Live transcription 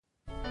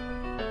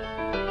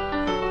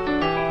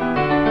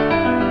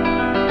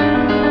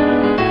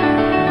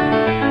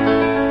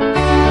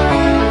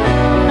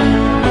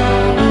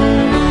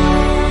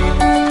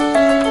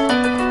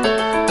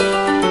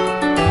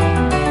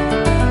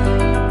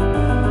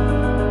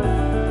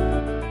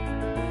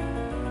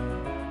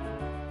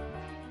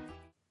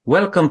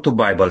Welcome to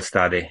Bible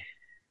Study.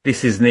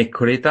 This is Nick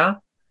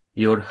Creta,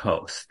 your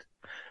host.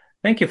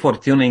 Thank you for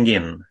tuning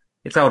in.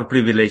 It's our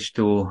privilege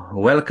to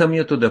welcome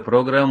you to the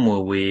program.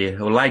 We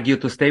would like you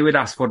to stay with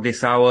us for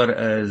this hour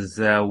as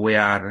we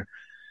are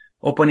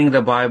opening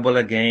the Bible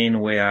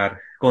again. We are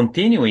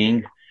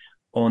continuing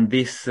on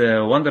this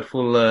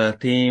wonderful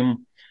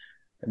theme,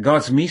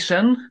 God's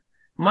mission,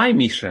 my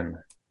mission.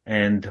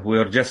 And we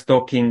were just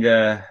talking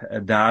the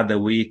other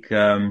week,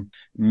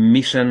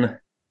 mission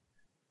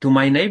to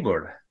my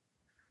neighbor.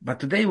 But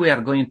today we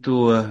are going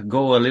to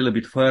go a little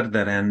bit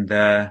further and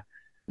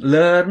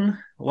learn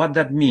what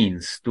that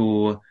means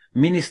to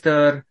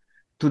minister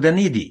to the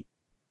needy.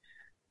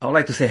 I would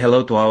like to say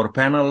hello to our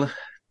panel.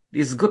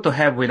 It's good to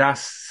have with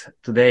us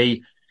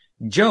today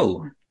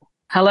Joe.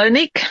 Hello,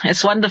 Nick.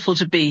 It's wonderful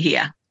to be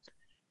here.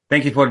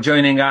 Thank you for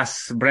joining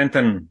us,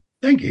 Brenton.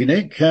 Thank you,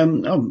 Nick.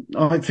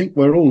 I think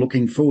we're all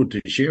looking forward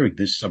to sharing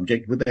this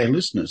subject with our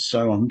listeners,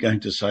 so I'm going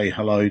to say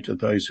hello to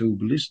those who will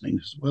be listening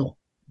as well.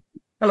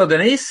 Hello,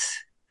 Denise.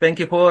 Thank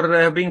you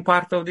for being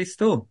part of this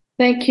too.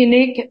 Thank you,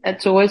 Nick.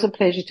 It's always a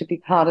pleasure to be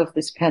part of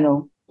this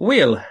panel.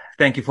 Will,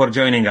 thank you for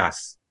joining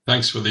us.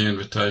 Thanks for the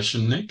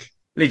invitation, Nick.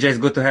 Lydia, it's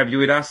good to have you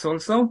with us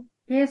also.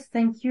 Yes,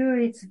 thank you.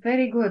 It's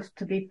very good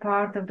to be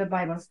part of the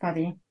Bible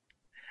study.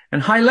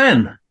 And hi,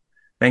 Len.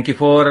 Thank you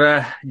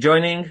for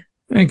joining.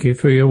 Thank you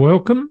for your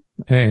welcome,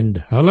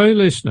 and hello,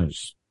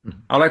 listeners.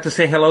 I'd like to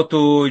say hello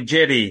to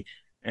Jerry.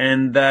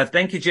 And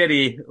thank you,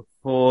 Jerry,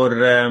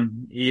 for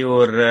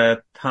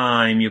your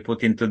time you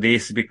put into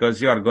this, because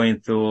you are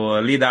going to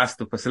lead us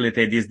to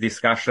facilitate this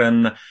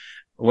discussion.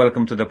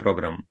 Welcome to the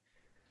program.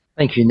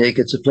 Thank you, Nick.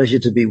 It's a pleasure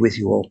to be with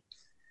you all.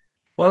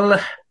 Well,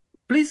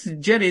 please,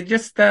 Jerry,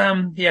 just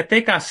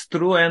take us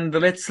through and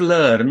let's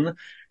learn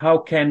how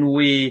can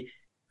we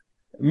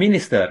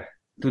minister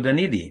to the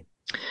needy.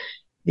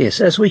 Yes,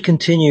 as we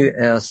continue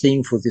our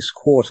theme for this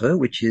quarter,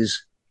 which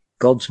is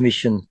God's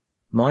mission,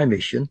 my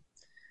mission,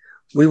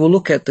 we will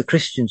look at the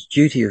Christian's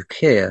duty of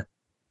care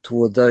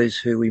toward those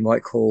who we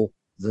might call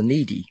the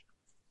needy.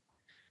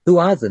 Who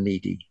are the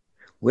needy?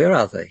 Where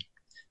are they?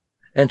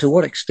 And to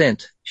what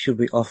extent should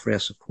we offer our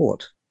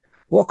support?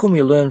 What can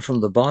we learn from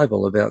the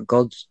Bible about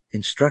God's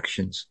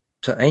instructions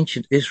to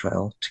ancient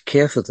Israel to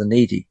care for the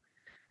needy,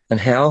 and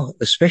how,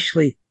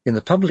 especially in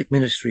the public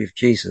ministry of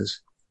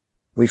Jesus,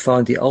 we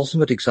find the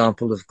ultimate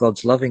example of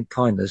God's loving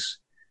kindness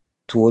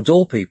towards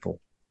all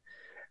people,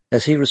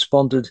 as he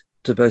responded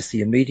to both the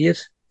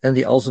immediate and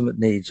the ultimate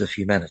needs of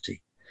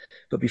humanity.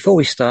 But before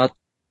we start,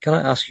 can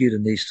I ask you,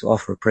 Denise, to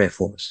offer a prayer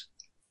for us?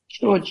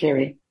 Sure,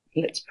 Jerry.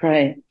 Let's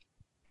pray.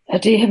 Our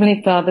dear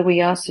Heavenly Father, we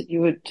ask that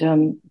you would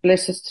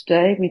bless us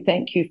today. We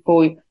thank you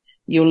for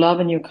your love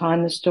and your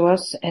kindness to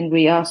us. And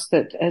we ask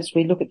that as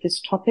we look at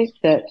this topic,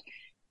 that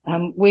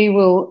we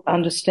will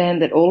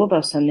understand that all of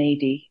us are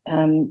needy.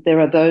 There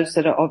are those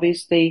that are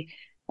obviously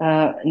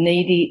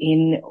needy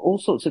in all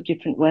sorts of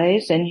different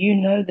ways, and you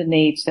know the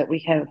needs that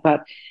we have,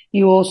 but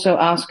you also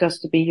ask us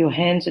to be your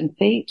hands and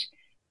feet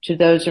to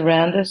those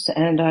around us.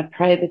 And I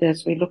pray that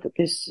as we look at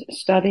this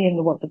study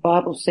and what the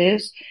Bible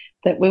says,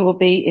 that we will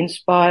be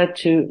inspired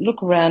to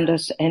look around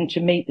us and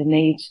to meet the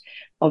needs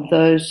of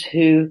those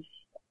who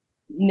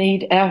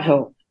need our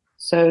help.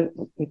 So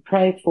we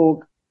pray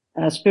for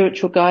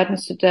spiritual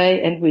guidance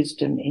today and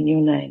wisdom in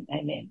your name.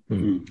 Amen.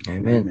 Mm-hmm.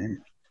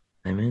 Amen.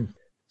 Amen.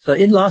 So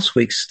in last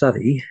week's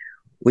study,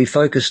 we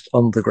focused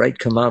on the great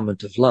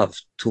commandment of love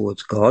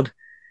towards God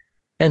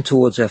and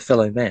towards our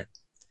fellow man,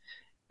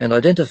 and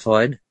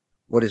identified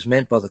what is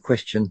meant by the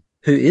question,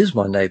 who is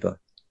my neighbor?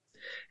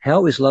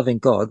 How is loving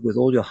God with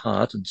all your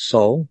heart and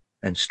soul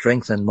and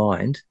strength and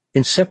mind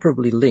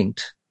inseparably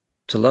linked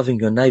to loving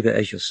your neighbor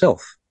as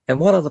yourself? And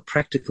what are the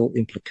practical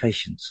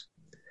implications?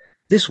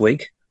 This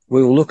week,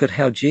 we will look at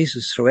how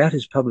Jesus throughout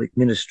his public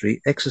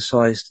ministry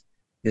exercised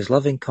his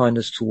loving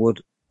kindness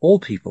toward all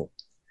people,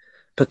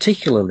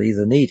 particularly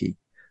the needy,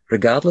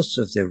 regardless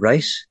of their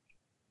race,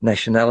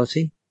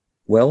 nationality,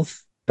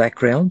 wealth,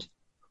 background,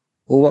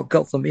 or what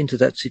got them into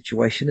that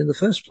situation in the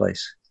first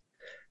place.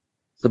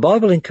 The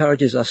Bible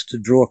encourages us to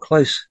draw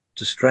close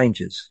to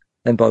strangers,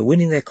 and by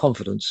winning their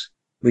confidence,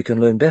 we can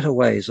learn better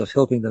ways of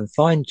helping them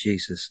find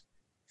Jesus,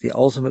 the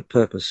ultimate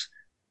purpose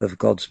of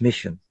God's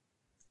mission.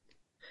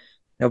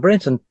 Now,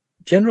 Brenton,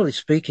 generally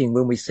speaking,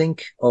 when we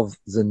think of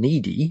the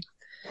needy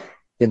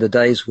in the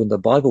days when the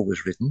Bible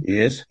was written,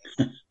 yes,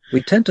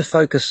 we tend to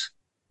focus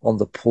on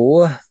the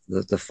poor,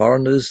 the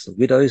foreigners, the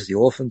widows, the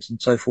orphans,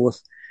 and so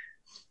forth.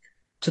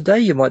 Today,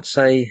 you might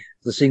say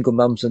the single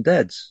mums and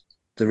dads,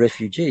 the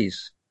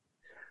refugees,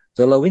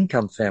 the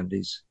low-income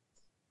families,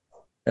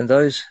 and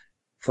those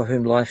for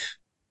whom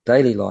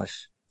daily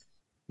life,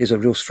 is a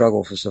real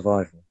struggle for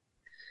survival.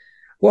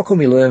 What can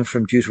we learn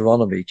from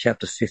Deuteronomy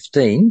chapter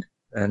 15?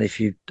 And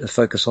if you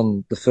focus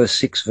on the first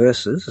 6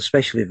 verses,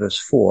 especially verse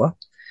 4,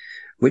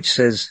 which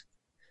says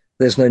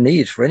there's no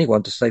need for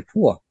anyone to stay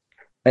poor,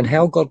 and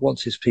how God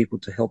wants his people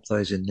to help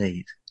those in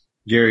need.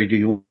 Jerry, do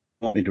you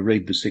want me to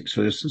read the 6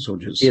 verses or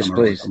just Yes,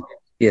 summarize please. them?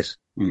 Yes.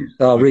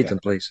 I'll read them,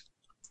 please.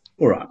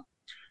 All right.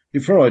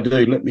 Before I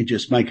do, let me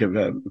just make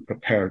a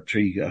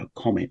preparatory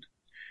comment.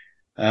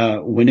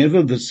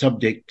 Whenever the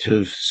subject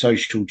of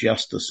social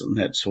justice and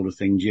that sort of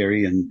thing,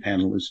 Jerry and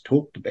panel has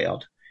talked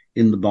about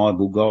in the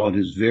Bible, God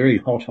is very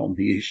hot on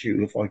the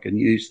issue, if I can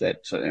use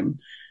that term,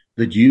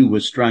 that you were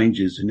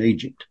strangers in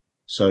Egypt.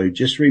 So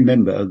just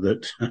remember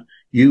that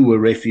you were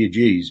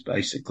refugees,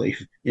 basically,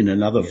 in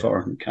another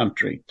foreign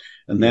country,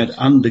 and that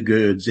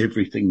undergirds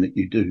everything that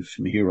you do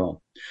from here on.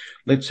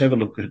 Let's have a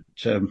look at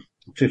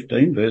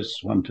 15, verse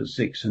 1 to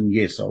 6, and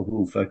yes, I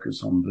will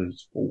focus on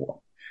verse 4.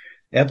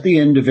 At the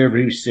end of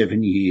every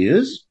 7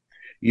 years,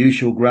 you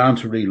shall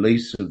grant a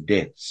release of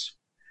debts,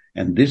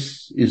 and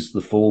this is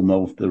the form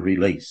of the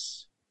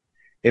release.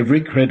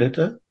 Every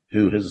creditor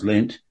who has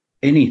lent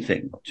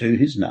anything to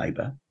his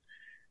neighbour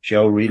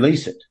shall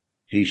release it.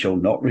 He shall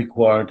not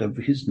require it of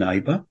his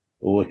neighbour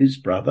or his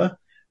brother,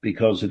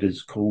 because it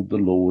is called the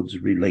Lord's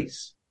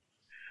release.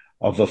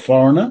 Of a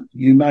foreigner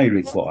you may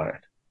require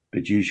it,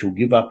 but you shall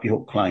give up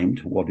your claim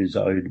to what is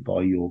owed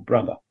by your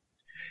brother,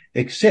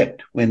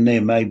 except when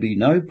there may be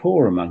no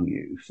poor among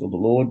you, for the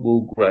Lord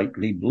will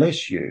greatly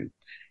bless you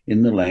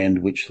in the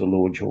land which the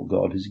Lord your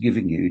God is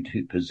giving you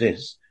to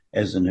possess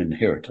as an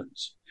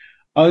inheritance.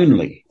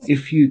 Only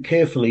if you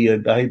carefully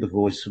obey the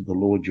voice of the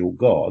Lord your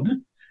God,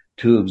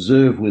 to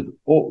observe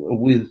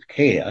with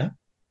care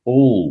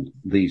all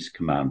these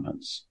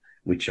commandments,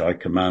 which I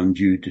command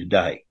you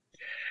today.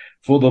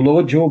 For the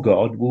Lord your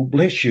God will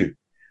bless you,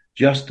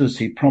 just as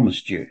he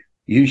promised you.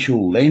 You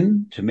shall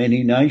lend to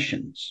many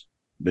nations,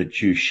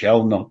 but you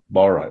shall not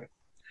borrow.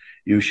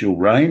 You shall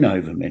reign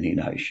over many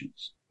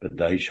nations, but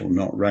they shall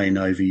not reign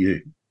over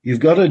you.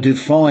 You've got to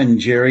define,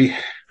 Jerry,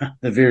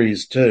 the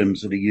various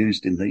terms that are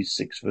used in these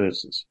 6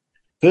 verses.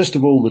 First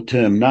of all, the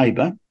term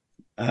neighbour,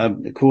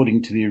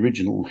 according to the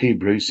original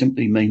Hebrew,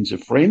 simply means a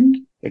friend,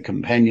 a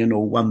companion,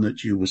 or one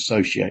that you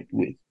associate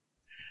with.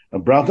 A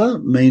brother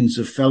means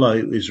a fellow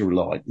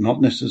Israelite, not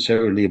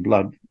necessarily a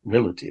blood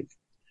relative.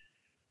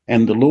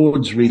 And the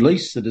Lord's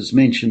release that is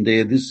mentioned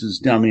there, this is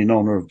done in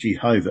honour of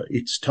Jehovah.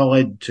 It's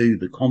tied to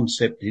the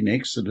concept in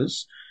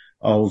Exodus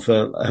of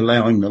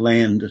allowing the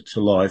land to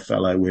lie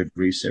fallow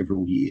every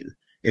 7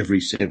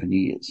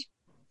 years.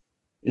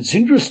 It's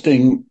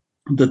interesting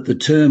that the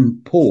term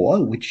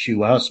poor, which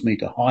you asked me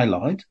to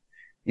highlight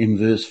in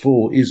verse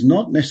 4, is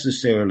not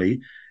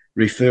necessarily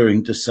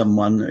referring to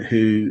someone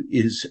who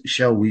is,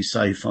 shall we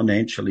say,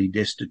 financially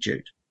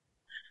destitute.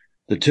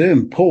 The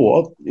term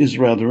poor is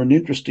rather an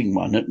interesting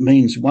one. It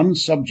means one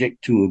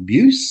subject to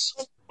abuse,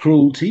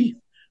 cruelty,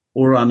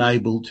 or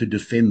unable to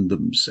defend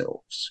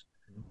themselves.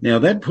 Now,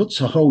 that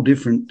puts a whole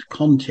different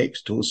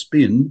context or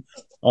spin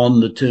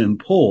on the term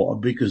poor,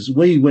 because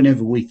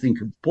whenever we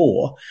think of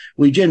poor,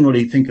 we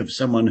generally think of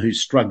someone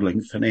who's struggling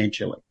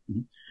financially.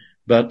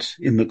 But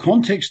in the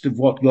context of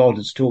what God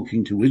is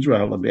talking to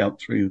Israel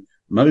about through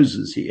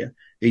Moses here,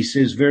 he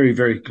says very,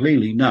 very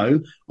clearly,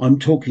 no, I'm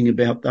talking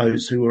about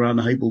those who are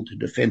unable to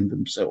defend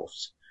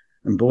themselves.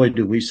 And boy,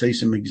 do we see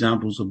some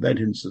examples of that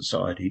in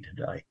society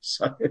today.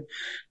 So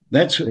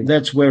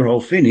that's where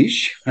I'll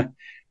finish,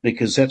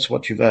 because that's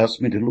what you've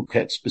asked me to look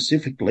at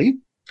specifically.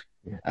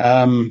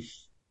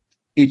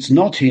 It's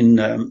not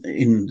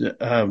in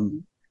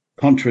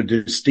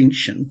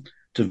contradistinction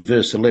to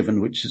verse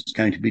 11, which is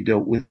going to be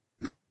dealt with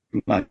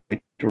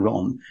later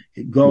on.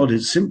 God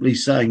is simply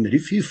saying that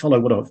if you follow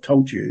what I've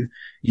told you,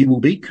 you will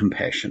be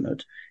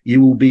compassionate.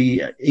 You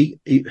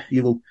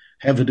will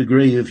have a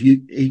degree of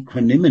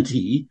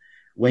equanimity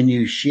when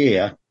you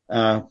share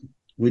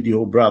with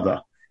your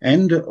brother,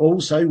 and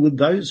also with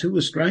those who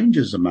are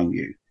strangers among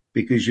you.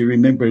 Because you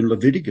remember in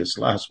Leviticus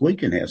last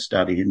week in our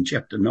study in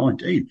chapter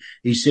 19,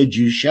 he said,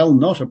 you shall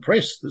not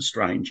oppress the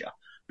stranger,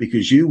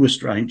 because you were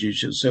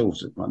strangers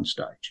yourselves at one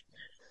stage.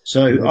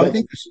 So I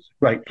think this is a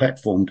great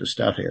platform to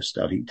start our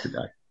study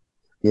today.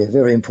 Yeah,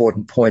 very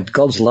important point.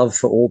 God's love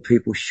for all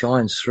people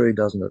shines through,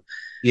 doesn't it?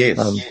 Yes,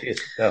 yes, it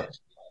does.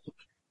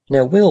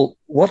 Now, Will,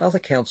 what other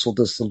counsel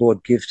does the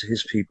Lord give to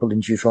his people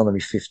in Deuteronomy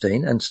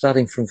 15, and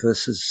starting from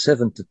verses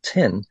 7 to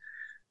 10,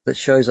 that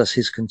shows us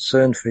his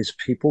concern for his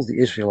people,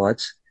 the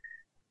Israelites,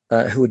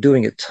 who are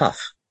doing it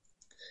tough?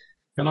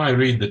 Can I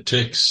read the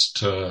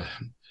text?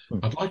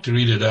 I'd like to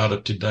read it out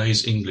of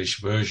today's English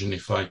version,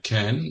 if I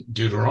can.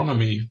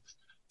 Deuteronomy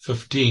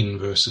 15,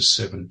 verses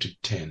 7 to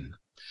 10.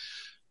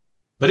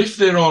 But if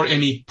there are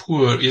any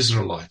poor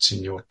Israelites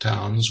in your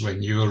towns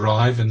when you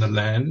arrive in the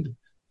land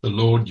the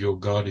Lord your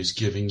God is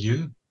giving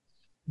you,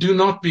 do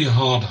not be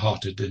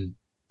hard-hearted and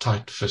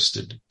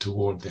tight-fisted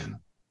toward them.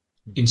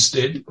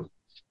 Instead,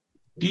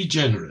 be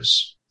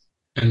generous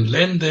and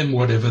lend them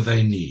whatever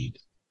they need.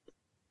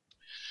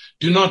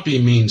 Do not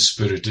be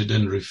mean-spirited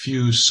and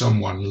refuse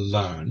someone a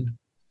loan,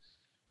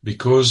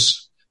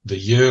 because the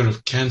year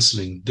of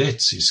cancelling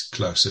debts is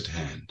close at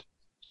hand.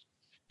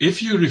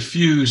 If you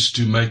refuse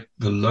to make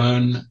the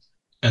loan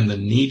and the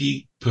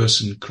needy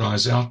person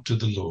cries out to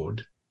the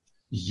Lord,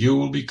 you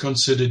will be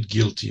considered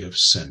guilty of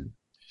sin.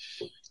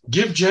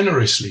 Give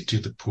generously to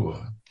the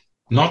poor,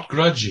 not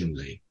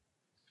grudgingly,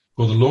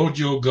 for the Lord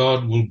your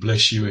God will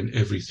bless you in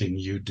everything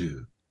you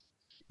do.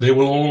 there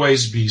will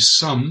always be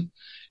some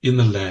in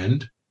the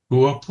land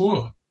who are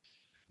poor.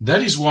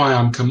 That is why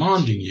I'm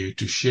commanding you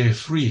to share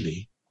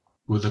freely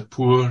with the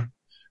poor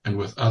and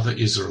with other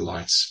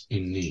Israelites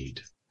in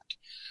need.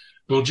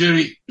 Well,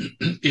 Jerry,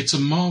 it's a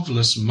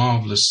marvelous,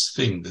 marvelous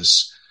thing,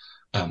 this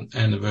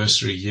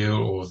anniversary year,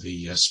 or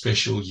the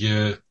special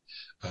year.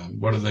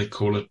 What do they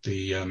call it?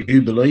 The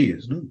Jubilee,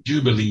 isn't it?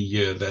 Jubilee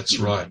year, that's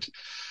right,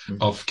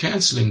 of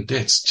cancelling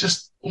debts.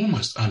 Just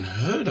almost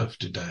unheard of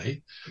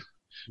today.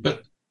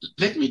 But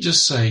let me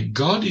just say,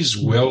 God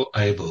is well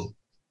able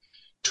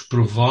to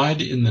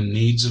provide in the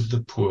needs of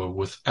the poor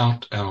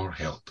without our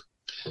help.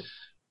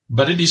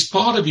 But it is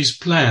part of his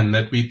plan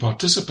that we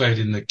participate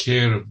in the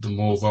care of the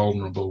more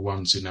vulnerable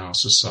ones in our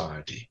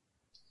society.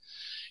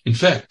 In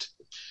fact,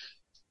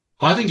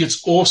 I think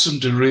it's awesome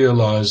to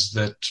realize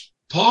that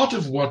part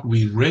of what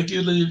we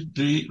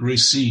regularly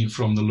receive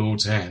from the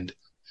Lord's hand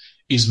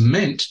is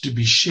meant to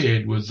be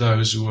shared with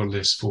those who are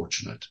less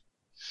fortunate.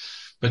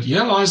 But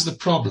here lies the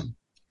problem.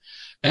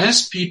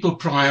 As people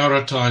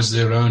prioritize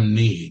their own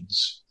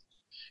needs,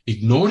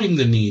 ignoring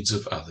the needs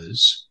of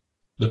others,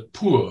 the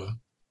poor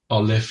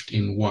are left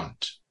in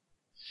want.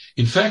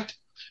 In fact,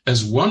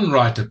 as one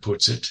writer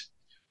puts it,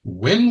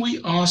 when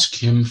we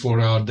ask him for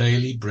our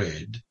daily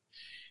bread,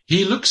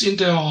 he looks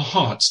into our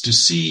hearts to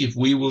see if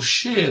we will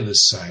share the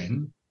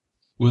same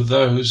with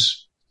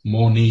those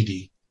more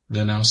needy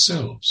than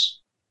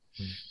ourselves.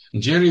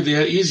 And Jerry,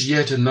 there is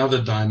yet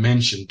another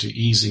dimension to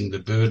easing the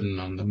burden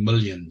on the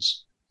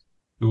millions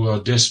who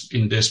are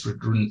in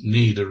desperate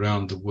need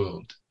around the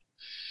world.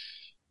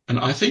 And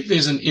I think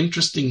there's an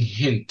interesting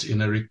hint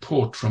in a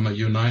report from a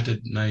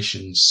United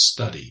Nations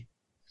study,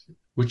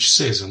 which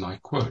says, and I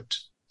quote,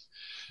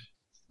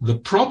 "The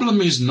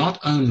problem is not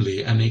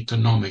only an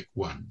economic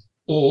one,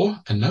 or,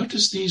 and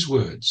notice these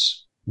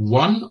words,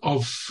 one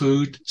of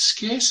food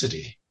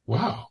scarcity."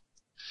 Wow.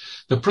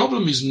 The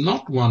problem is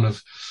not one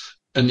of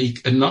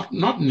not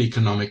an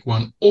economic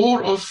one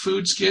or of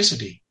food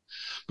scarcity,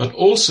 but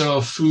also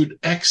of food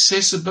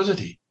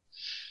accessibility.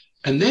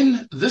 And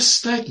then this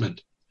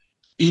statement,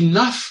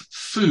 enough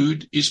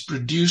food is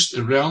produced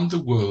around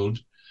the world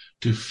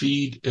to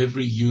feed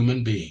every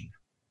human being.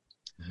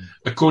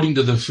 According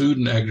to the Food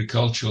and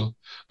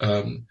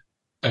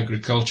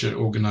Agriculture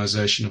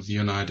Organization of the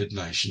United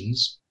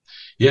Nations,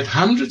 yet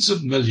hundreds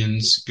of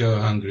millions go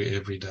hungry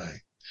every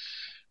day.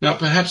 Now,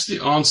 perhaps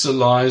the answer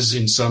lies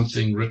in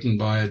something written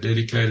by a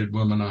dedicated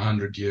woman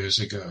 100 years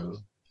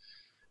ago.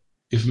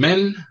 If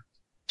men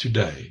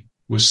today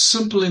were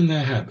simple in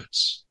their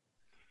habits,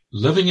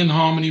 living in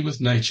harmony with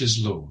nature's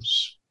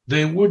laws,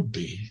 there would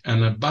be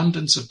an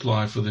abundant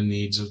supply for the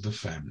needs of the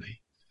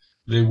family.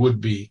 There would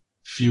be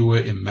fewer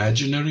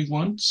imaginary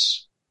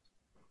wants,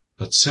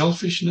 but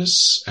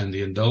selfishness and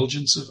the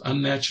indulgence of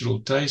unnatural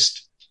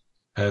taste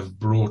have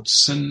brought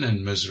sin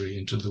and misery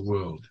into the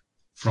world,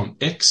 from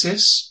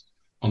excess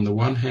on the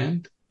one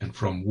hand and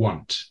from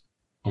want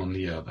on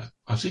the other.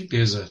 I think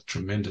there's a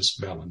tremendous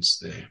balance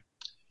there.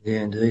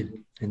 Yeah,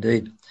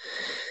 indeed.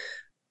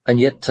 And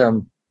yet,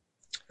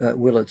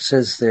 Will, it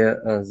says there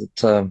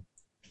that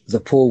the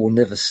poor will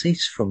never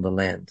cease from the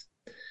land.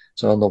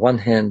 So on the one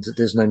hand,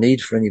 there's no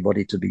need for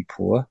anybody to be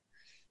poor,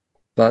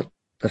 but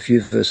a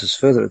few verses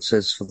further it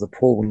says, for the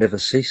poor will never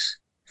cease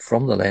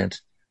from the land.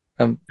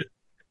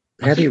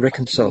 How do you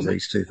reconcile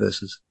these two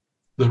verses?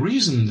 The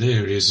reason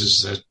there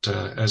is that,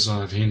 as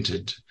I've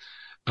hinted,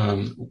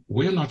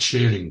 we're not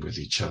sharing with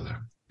each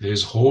other.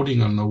 There's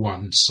hoarding on the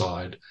one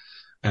side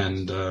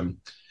and,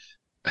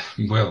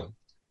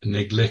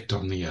 neglect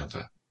on the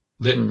other.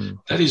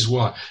 That is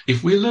why,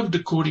 if we lived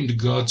according to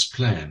God's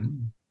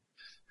plan,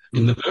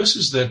 in the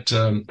verses that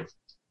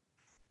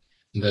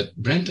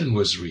Brenton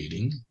was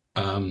reading,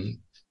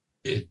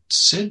 it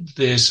said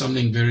there's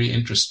something very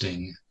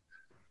interesting.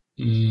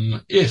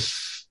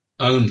 If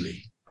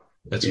only,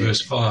 that's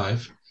verse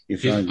 5,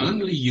 if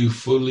only you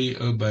fully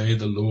obey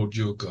the Lord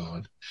your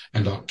God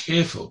and are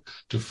careful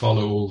to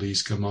follow all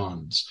these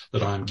commands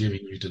that I'm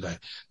giving you today,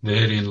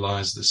 therein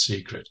lies the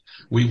secret.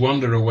 We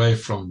wander away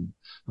from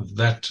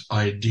that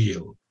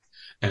ideal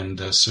and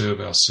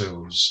serve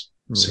ourselves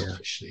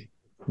selfishly.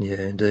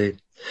 Yeah,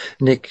 indeed.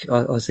 Nick,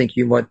 I think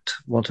you might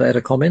want to add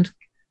a comment.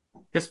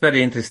 It's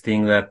very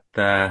interesting that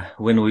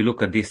when we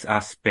look at these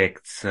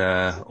aspects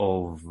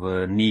of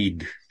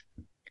need,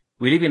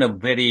 we live in a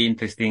very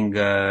interesting,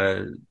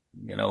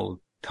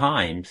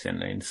 times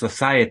and in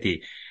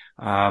society.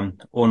 On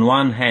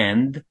one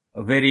hand,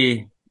 a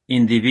very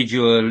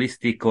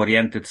individualistic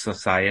oriented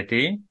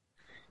society.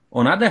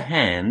 On the other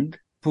hand,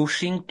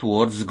 pushing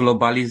towards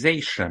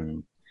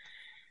globalization.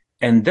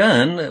 And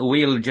then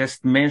we'll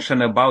just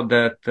mention about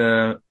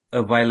that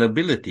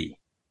availability,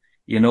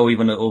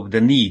 even of the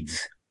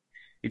needs.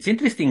 It's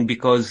interesting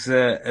because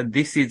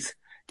this is,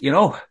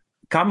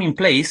 come in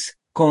place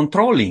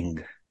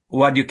controlling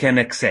what you can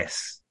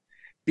access.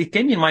 It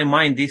came in my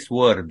mind, this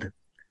word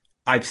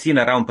I've seen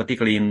around,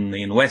 particularly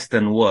in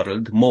Western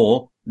world,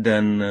 more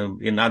than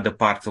in other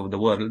parts of the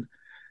world,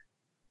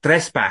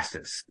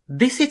 trespasses.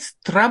 This is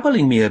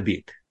troubling me a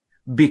bit.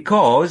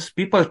 because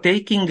people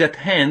taking at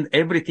hand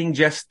everything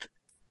just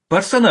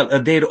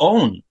personal, their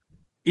own.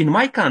 In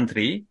my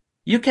country,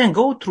 you can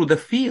go through the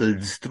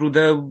fields, through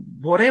the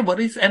whatever it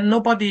is, and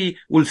nobody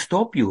will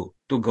stop you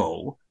to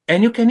go.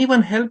 And you can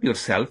even help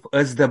yourself,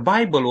 as the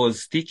Bible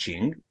was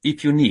teaching,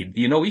 if you need.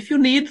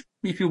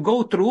 If you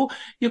go through,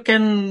 you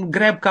can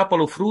grab a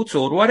couple of fruits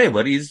or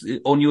whatever is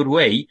on your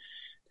way.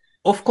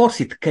 Of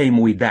course, it came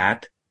with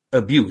that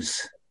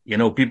abuse.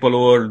 People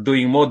who are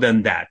doing more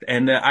than that.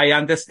 And I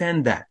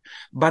understand that.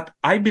 But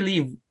I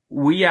believe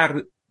we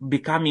are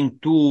becoming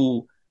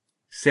too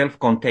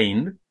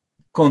self-contained,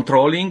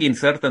 controlling in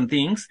certain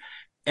things.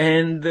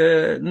 And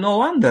no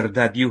wonder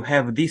that you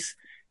have this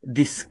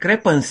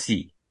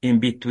discrepancy in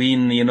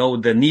between,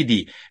 the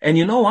needy. And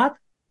you know what?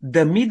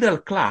 The middle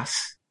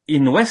class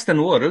in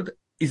Western world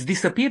is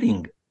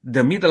disappearing.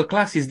 The middle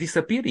class is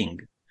disappearing.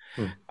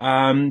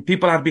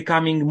 People are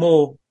becoming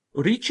more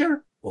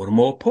richer or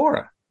more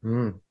poorer.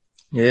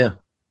 Yeah,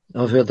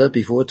 I've heard that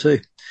before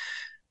too.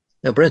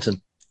 Now,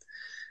 Brenton.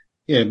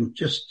 Yeah,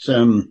 just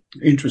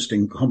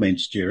interesting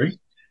comments, Jerry.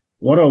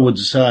 What I would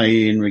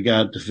say in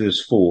regard to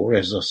verse 4,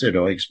 as I said,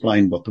 I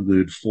explained what the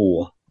word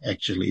poor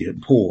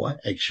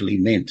actually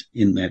meant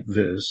in that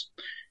verse.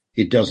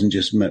 It doesn't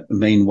just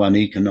mean one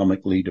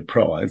economically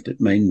deprived.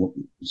 It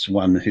means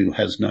one who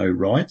has no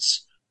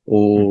rights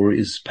or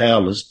is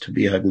powerless to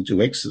be able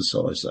to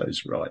exercise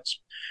those rights.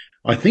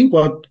 I think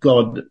what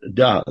God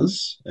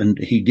does, and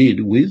he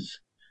did with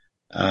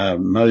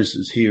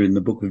Moses here in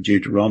the book of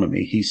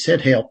Deuteronomy, he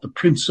set out the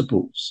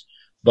principles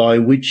by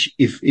which,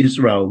 if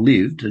Israel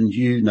lived, and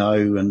you know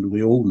and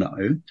we all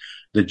know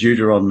that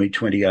Deuteronomy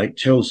 28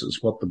 tells us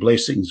what the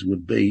blessings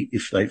would be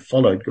if they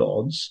followed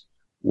God's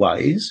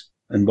ways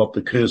and what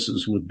the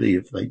curses would be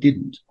if they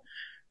didn't.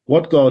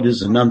 What God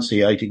is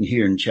enunciating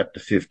here in chapter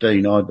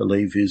 15, I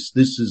believe, is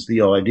this is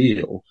the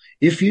ideal.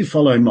 If you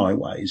follow my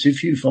ways,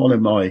 if you follow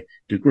my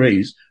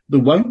decrees, there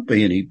won't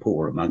be any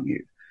poor among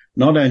you.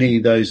 Not only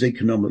those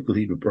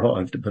economically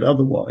deprived, but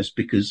otherwise,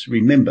 because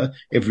remember,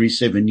 every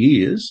 7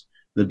 years,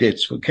 the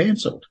debts were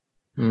cancelled.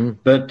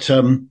 But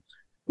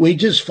we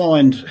just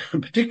find,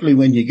 particularly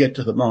when you get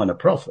to the minor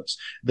prophets,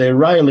 they're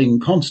railing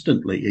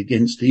constantly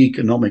against the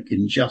economic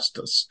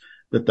injustice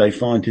that they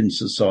find in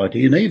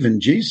society. And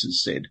even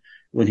Jesus said,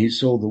 when he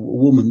saw the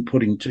woman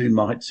putting 2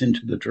 mites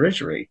into the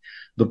treasury,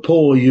 the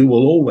poor you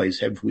will always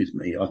have with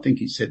me. I think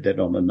he said that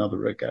on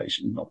another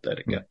occasion, not that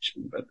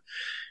occasion, but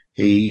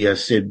he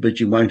said, but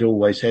you won't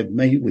always have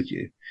me with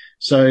you.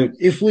 So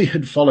if we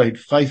had followed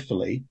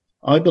faithfully,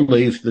 I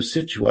believe the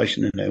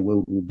situation in our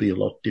world will be a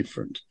lot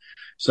different.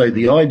 So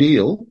the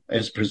ideal,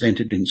 as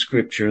presented in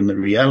Scripture, and the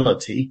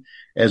reality,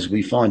 as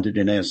we find it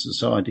in our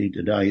society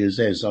today, is,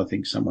 as I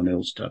think someone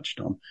else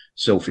touched on,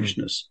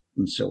 selfishness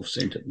and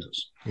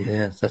self-centeredness.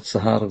 Yeah, that's the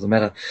heart of the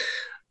matter.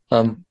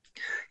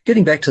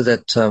 Getting back to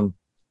that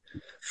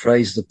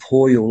phrase, the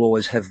poor you will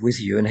always have with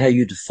you, and how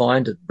you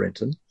defined it,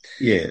 Brenton.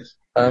 Yes.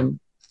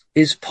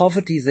 Is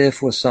poverty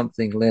therefore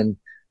something, Len,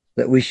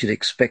 that we should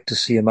expect to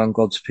see among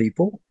God's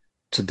people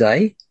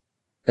today,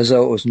 as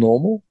though it was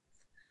normal?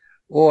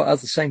 Or are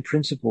the same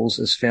principles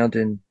as found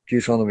in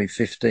Deuteronomy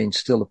 15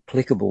 still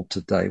applicable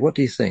today? What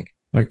do you think?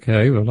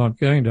 Okay, well, I'm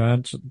going to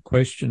answer the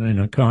question in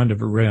a kind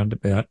of a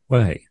roundabout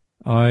way.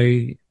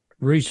 I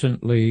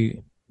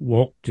recently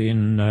walked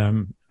in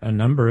a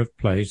number of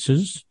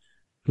places,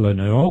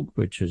 Glenelg,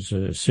 which is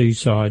a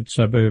seaside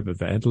suburb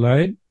of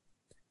Adelaide,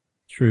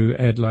 through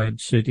Adelaide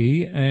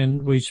City,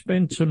 and we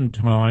spent some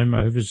time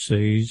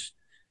overseas,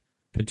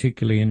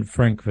 particularly in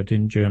Frankfurt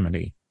in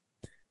Germany.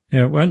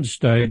 Now, at one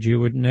stage, you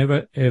would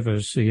never,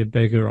 ever see a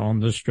beggar on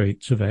the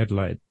streets of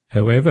Adelaide.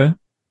 However,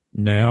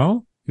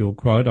 now you'll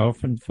quite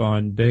often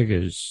find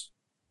beggars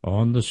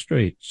on the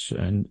streets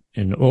and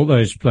in all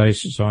those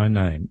places I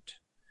named.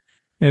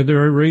 Now,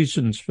 there are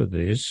reasons for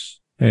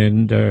this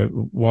and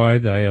why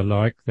they are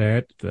like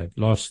that. They've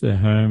lost their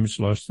homes,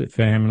 lost their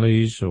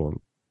families, or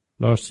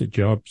lost their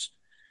jobs.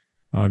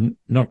 I'm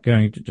not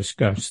going to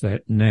discuss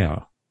that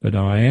now. But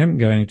I am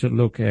going to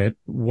look at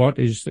what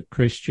is the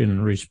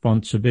Christian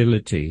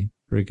responsibility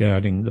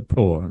regarding the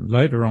poor. And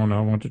later on,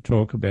 I want to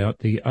talk about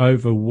the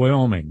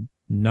overwhelming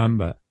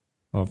number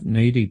of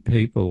needy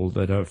people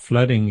that are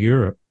flooding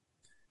Europe.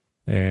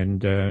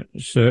 And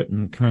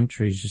certain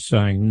countries are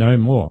saying, no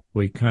more.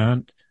 We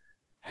can't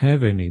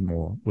have any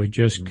more. We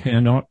just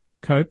cannot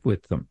cope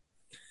with them.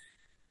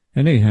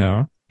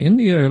 Anyhow, in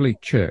the early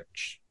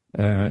church,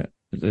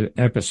 the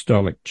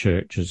Apostolic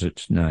Church as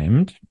it's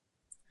named,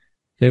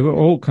 there were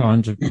all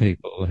kinds of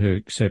people who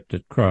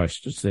accepted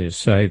Christ as their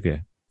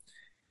Saviour.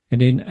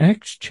 And in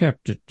Acts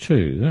chapter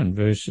 2 and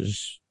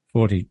verses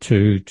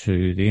 42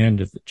 to the end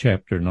of the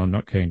chapter, and I'm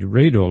not going to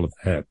read all of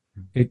that,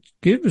 it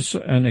gives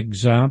an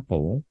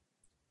example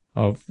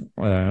of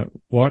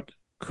what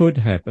could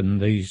happen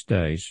these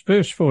days.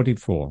 Verse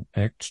 44,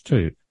 Acts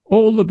 2.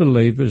 All the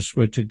believers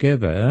were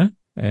together,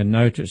 and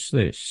notice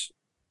this,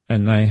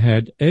 and they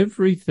had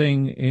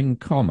everything in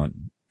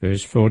common.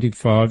 Verse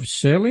 45,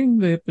 selling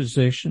their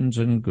possessions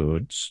and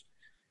goods,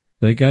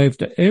 they gave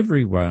to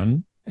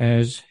everyone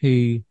as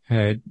he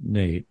had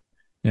need.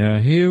 Now,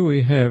 here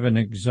we have an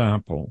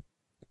example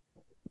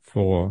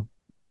for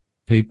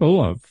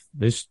people of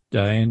this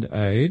day and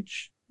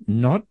age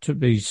not to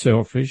be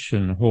selfish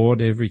and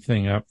hoard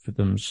everything up for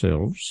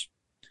themselves,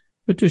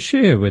 but to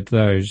share with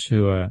those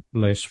who are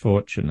less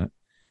fortunate.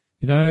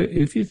 You know,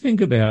 if you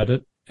think about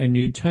it and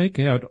you take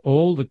out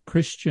all the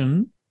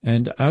Christian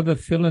and other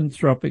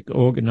philanthropic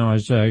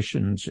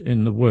organizations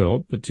in the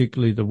world,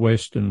 particularly the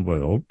Western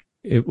world,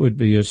 it would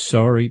be a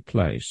sorry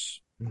place.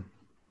 I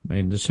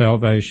mean, the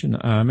Salvation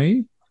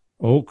Army,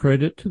 all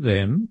credit to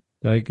them.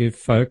 They give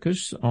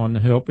focus on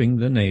helping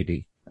the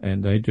needy,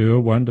 and they do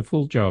a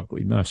wonderful job.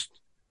 We must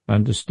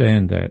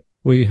understand that.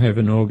 We have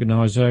an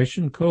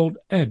organization called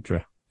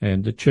ADRA,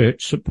 and the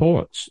church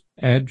supports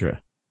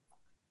ADRA.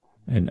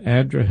 And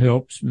ADRA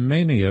helps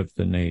many of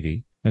the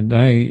needy, and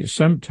they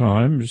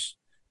sometimes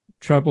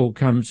trouble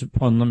comes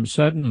upon them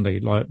suddenly,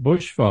 like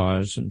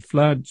bushfires and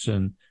floods,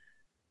 and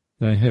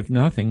they have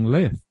nothing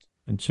left.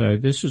 And so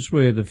this is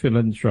where the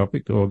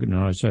philanthropic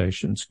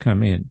organizations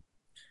come in.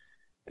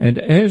 And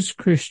as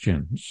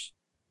Christians,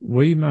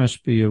 we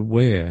must be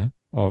aware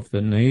of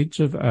the needs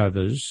of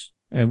others,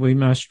 and we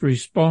must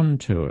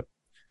respond to it,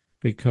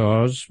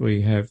 because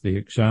we have the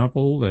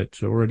example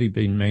that's already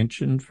been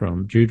mentioned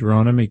from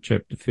Deuteronomy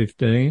chapter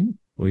 15.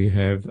 We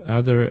have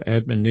other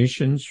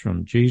admonitions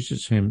from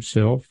Jesus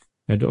himself,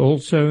 and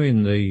also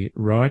in the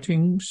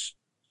writings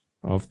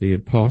of the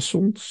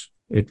apostles.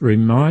 It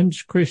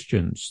reminds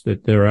Christians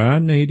that there are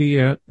needy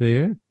out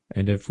there,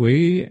 and if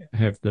we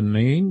have the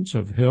means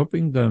of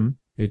helping them,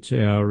 it's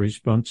our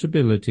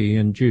responsibility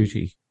and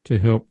duty to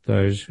help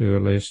those who are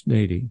less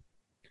needy.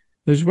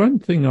 There's one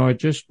thing I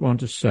just want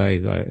to say,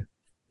 though.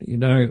 You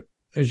know,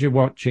 as you're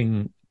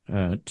watching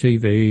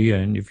TV,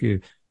 and if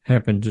you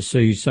happen to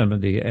see some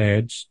of the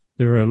ads,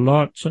 there are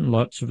lots and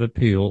lots of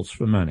appeals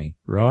for money,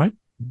 right?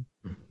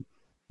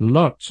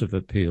 Lots of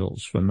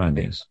appeals for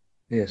money. Yes.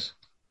 Yes.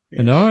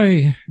 And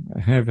I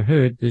have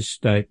heard this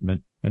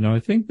statement, and I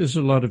think there's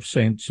a lot of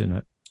sense in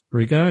it.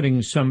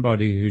 Regarding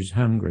somebody who's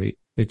hungry,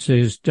 it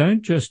says,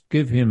 don't just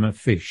give him a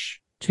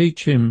fish,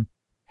 teach him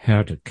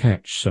how to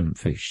catch some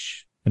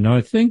fish. And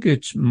I think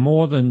it's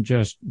more than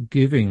just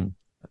giving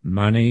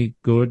money,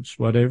 goods,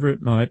 whatever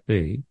it might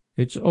be.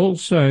 It's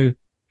also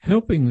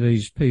helping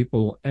these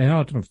people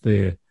out of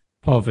their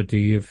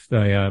poverty if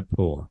they are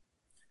poor.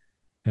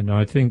 And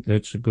I think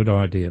that's a good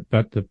idea.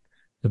 But the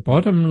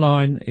bottom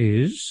line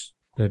is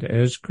that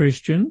as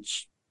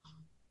Christians,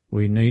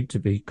 we need to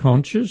be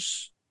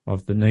conscious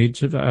of the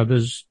needs of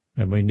others,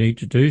 and we need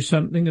to do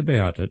something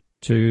about it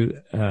to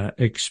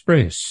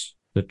express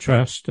the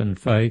trust and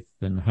faith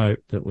and hope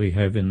that we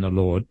have in the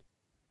Lord,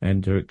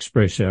 and to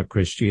express our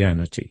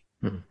Christianity.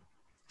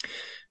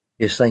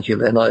 Yes, thank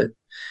you. And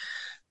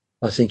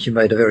I think you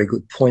made a very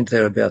good point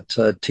there about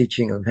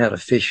teaching them how to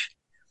fish,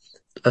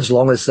 as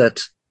long as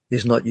that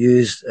is not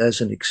used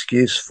as an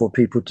excuse for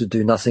people to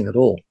do nothing at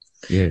all.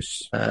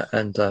 Yes.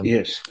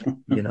 Yes.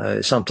 You know,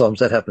 sometimes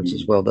that happens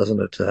as well,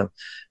 doesn't it?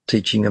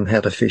 Teaching them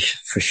how to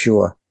fish, for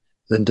sure.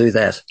 Then do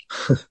that.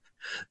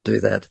 Do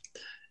that.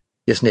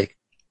 Yes, Nick.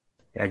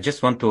 I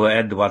just want to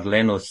add what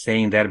Len was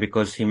saying there,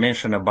 because he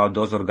mentioned about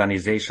those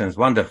organizations.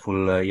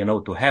 Wonderful,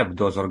 to have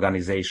those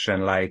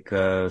organizations like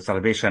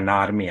Salvation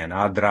Army and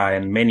ADRA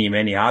and many,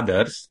 many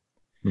others.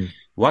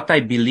 What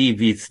I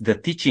believe is the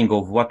teaching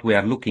of what we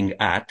are looking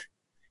at.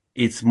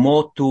 It's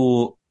more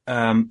to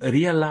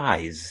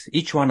realize,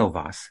 each one of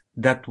us,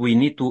 that we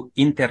need to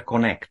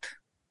interconnect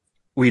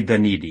with the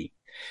needy.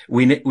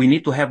 We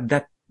need to have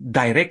that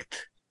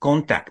direct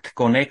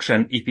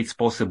connection, if it's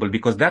possible,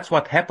 because that's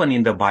what happened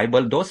in the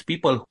Bible. Those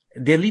people,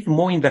 they live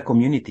more in the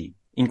community,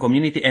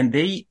 and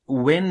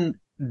when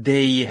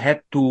they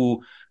had to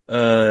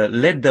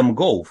let them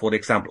go, for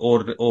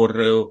example,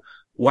 or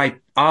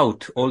wipe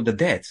out all the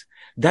debts,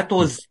 that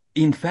was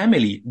in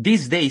family.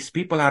 These days,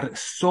 people are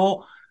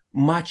so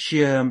much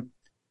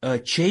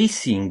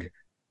chasing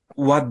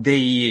what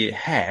they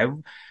have.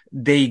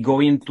 They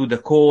go into the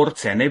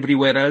courts and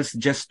everywhere else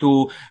just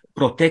to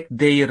protect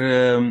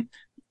their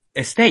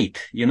estate,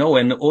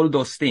 and all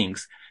those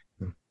things.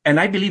 And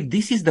I believe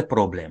this is the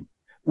problem.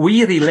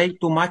 We rely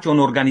too much on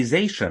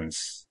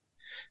organizations,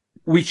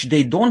 which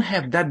they don't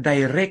have that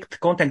direct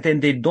contact,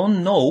 and they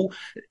don't know.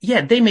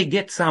 Yeah, they may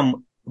get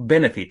some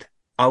benefit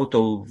out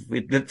of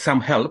it,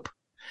 some help,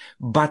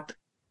 but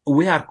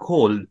we are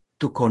called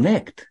to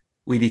connect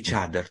with each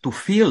other, to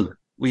feel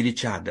with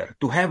each other,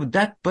 to have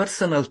that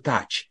personal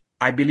touch.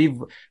 I believe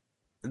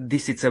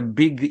this is a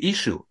big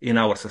issue in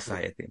our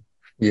society.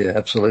 Yeah,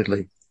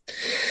 absolutely.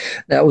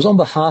 Now, it was on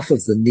behalf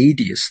of the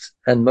neediest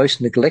and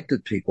most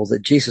neglected people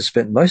that Jesus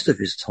spent most of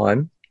his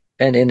time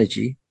and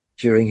energy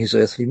during his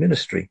earthly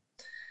ministry.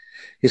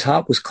 His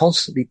heart was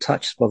constantly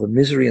touched by the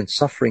misery and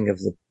suffering of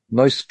the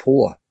most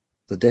poor,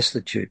 the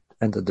destitute,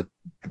 and the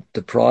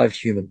deprived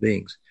human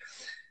beings,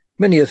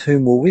 many of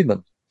whom were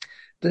women.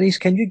 Denise,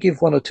 can you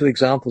give one or two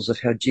examples of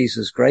how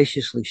Jesus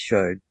graciously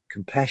showed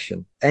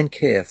compassion and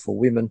care for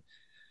women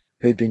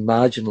who'd been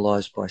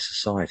marginalized by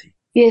society?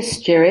 Yes,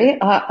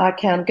 Jerry,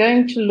 I'm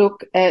going to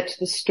look at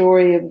the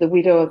story of the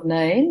widow of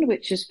Nain,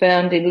 which is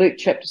found in Luke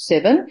chapter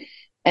 7.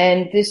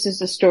 And this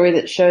is a story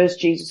that shows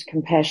Jesus'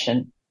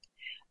 compassion.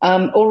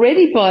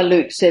 Already by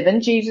Luke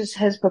 7, Jesus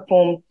has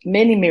performed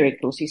many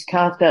miracles. He's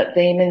cast out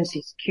demons,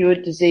 he's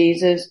cured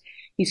diseases,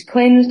 he's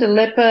cleansed a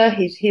leper,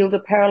 he's healed a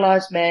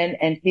paralyzed man,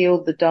 and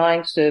healed the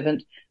dying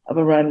servant of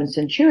a Roman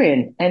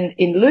centurion. And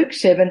in Luke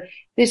 7,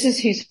 this is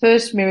his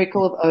first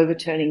miracle of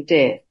overturning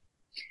death.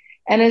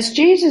 And as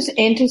Jesus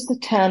enters the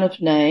town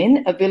of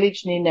Nain, a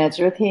village near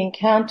Nazareth, he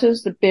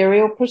encounters the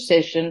burial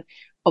procession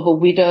of a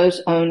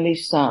widow's only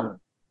son.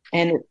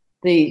 And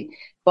the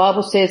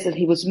Bible says that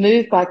he was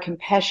moved by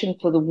compassion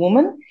for the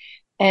woman,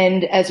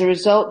 and as a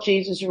result,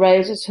 Jesus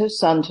raises her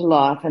son to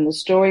life, and the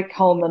story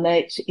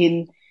culminates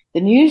in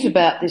the news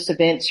about this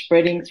event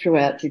spreading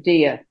throughout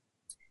Judea.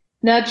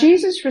 Now,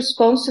 Jesus'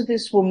 response to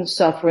this woman's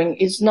suffering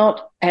is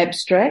not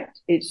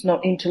abstract, it's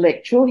not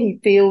intellectual.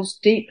 He feels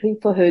deeply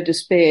for her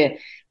despair.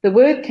 The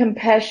word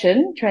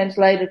compassion,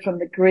 translated from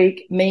the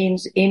Greek,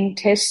 means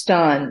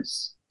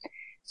intestines.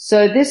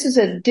 So this is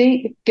a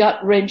deep,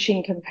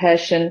 gut-wrenching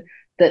compassion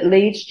that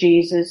leads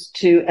Jesus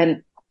to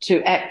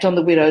act on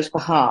the widow's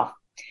behalf.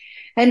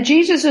 And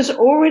Jesus is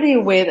already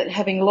aware that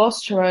having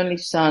lost her only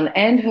son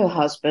and her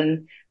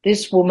husband,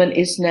 this woman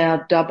is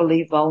now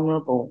doubly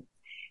vulnerable.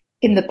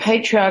 In the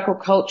patriarchal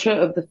culture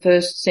of the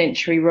first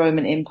century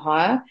Roman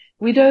Empire,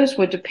 widows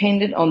were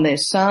dependent on their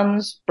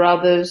sons,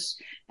 brothers,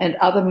 and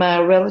other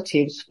male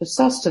relatives for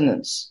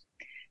sustenance.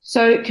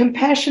 So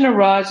compassion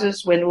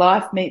arises when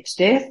life meets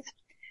death,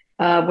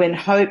 when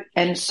hope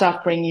and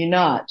suffering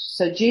unite.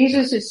 So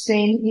Jesus is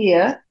seen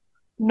here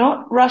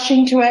not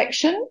rushing to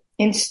action.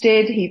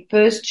 Instead, he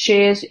first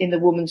shares in the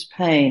woman's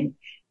pain.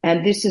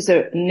 And this is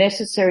a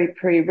necessary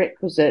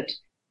prerequisite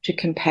to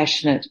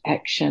compassionate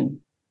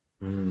action.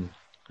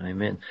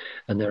 Amen.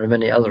 And there are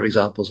many other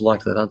examples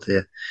like that, aren't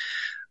there?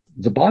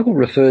 The Bible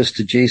refers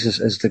to Jesus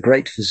as the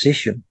great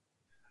physician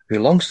who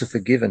longs to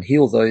forgive and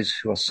heal those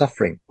who are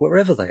suffering,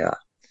 wherever they are.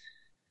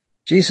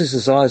 Jesus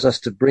desires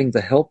us to bring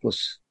the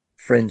helpless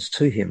friends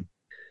to him.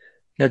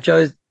 Now,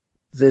 Joe,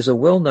 there's a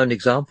well-known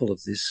example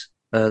of this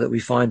that we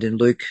find in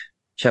Luke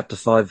chapter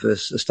 5,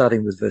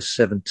 starting with verse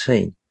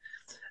 17.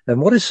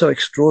 And what is so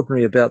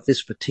extraordinary about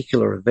this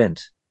particular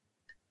event?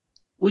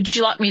 Would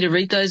you like me to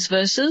read those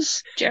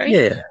verses, Jerry?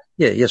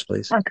 Yes,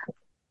 please. Okay.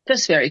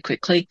 Just very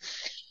quickly.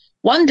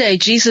 One day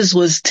Jesus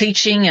was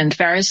teaching, and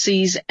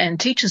Pharisees and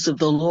teachers of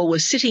the law were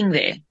sitting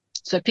there.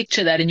 So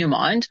picture that in your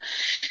mind.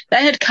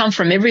 They had come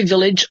from every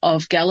village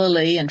of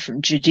Galilee and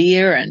from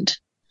Judea and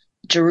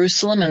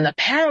Jerusalem, and the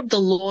power of the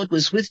Lord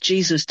was with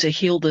Jesus to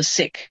heal the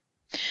sick.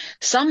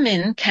 Some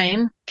men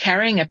came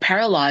carrying a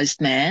paralyzed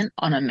man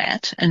on a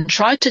mat and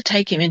tried to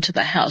take him into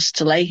the house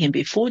to lay him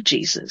before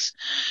Jesus.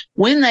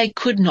 When they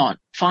could not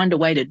find a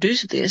way to do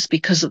this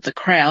because of the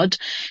crowd,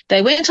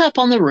 they went up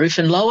on the roof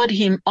and lowered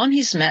him on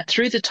his mat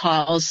through the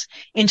tiles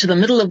into the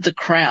middle of the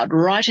crowd,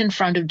 right in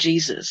front of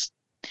Jesus.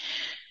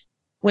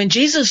 When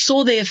Jesus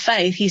saw their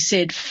faith, he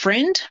said,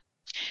 "Friend,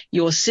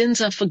 your sins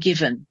are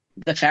forgiven."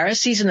 The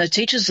Pharisees and the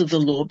teachers of the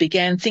law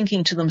began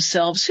thinking to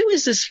themselves, "Who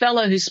is this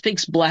fellow who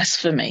speaks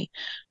blasphemy?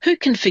 Who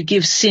can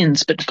forgive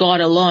sins but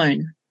God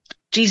alone?"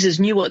 Jesus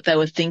knew what they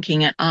were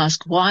thinking and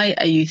asked, "Why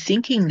are you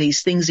thinking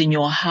these things in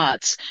your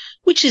hearts?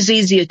 Which is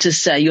easier to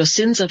say, 'Your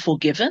sins are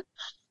forgiven,'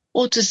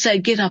 or to say,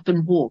 'Get up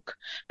and walk'?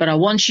 But I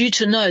want you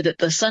to know that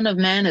the Son of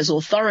Man has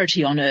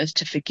authority on earth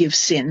to forgive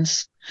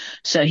sins."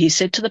 So he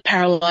said to the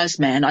paralyzed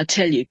man, "I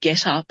tell you,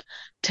 get up,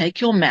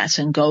 take your mat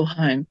and go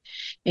home."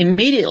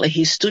 Immediately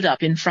he stood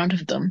up in front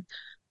of them,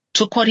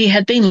 took what he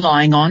had been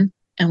lying on,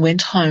 and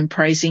went home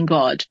praising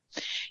God.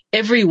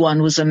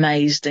 Everyone was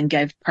amazed and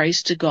gave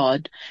praise to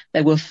God.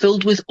 They were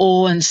filled with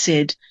awe and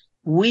said,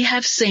 "We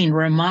have seen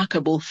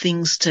remarkable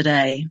things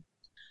today."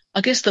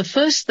 I guess the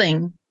first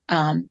thing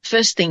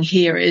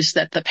here is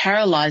that the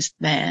paralyzed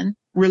man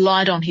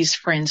relied on his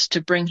friends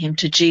to bring him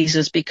to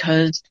Jesus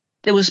because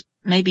there was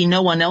maybe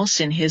no one else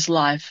in his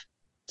life,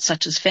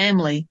 such as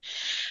family.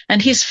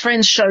 And his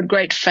friends showed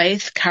great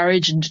faith,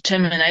 courage, and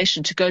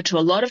determination to go to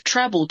a lot of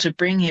trouble to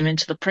bring him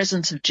into the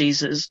presence of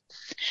Jesus.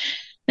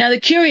 Now,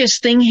 the curious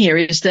thing here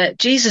is that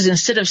Jesus,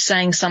 instead of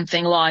saying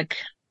something like,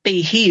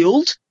 "Be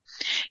healed,"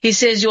 he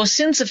says, "Your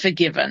sins are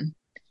forgiven,"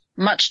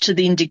 much to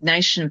the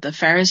indignation of the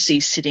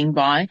Pharisees sitting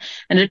by.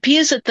 And it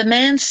appears that the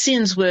man's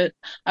sins were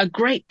a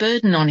great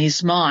burden on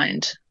his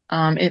mind.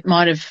 It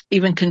might have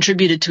even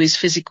contributed to his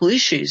physical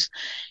issues.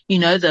 You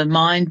know, the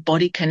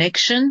mind-body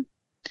connection.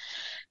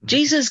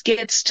 Jesus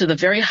gets to the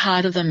very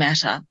heart of the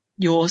matter.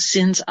 Your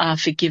sins are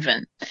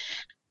forgiven.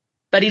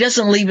 But he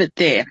doesn't leave it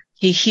there.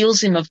 He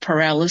heals him of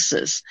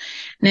paralysis.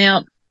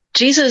 Now,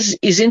 Jesus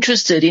is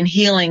interested in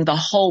healing the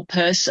whole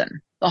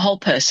person,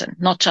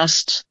 not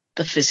just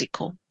the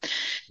physical.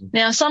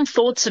 Now, some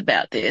thoughts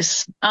about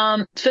this.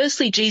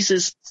 Firstly,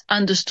 Jesus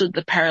understood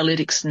the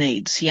paralytic's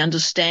needs. He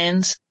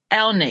understands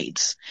our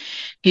needs.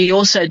 He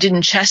also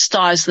didn't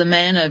chastise the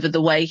man over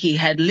the way he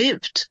had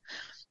lived,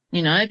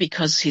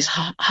 because his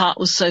heart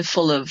was so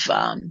full of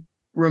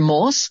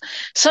remorse.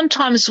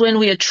 Sometimes when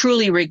we are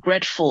truly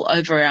regretful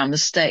over our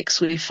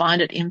mistakes, we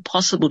find it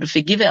impossible to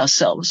forgive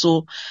ourselves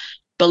or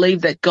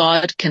believe that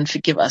God can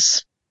forgive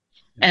us.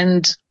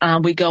 And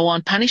we go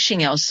on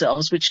punishing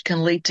ourselves, which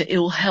can lead to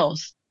ill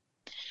health.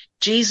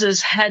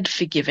 Jesus had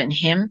forgiven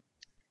him,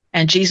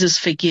 and Jesus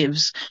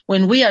forgives.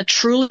 When we are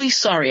truly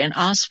sorry and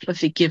ask for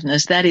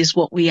forgiveness, that is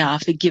what we are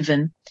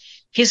forgiven.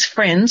 His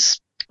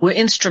friends were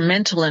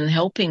instrumental in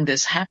helping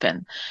this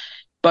happen.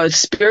 Both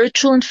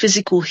spiritual and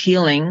physical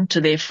healing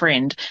to their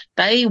friend,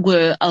 they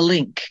were a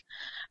link.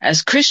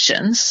 As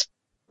Christians,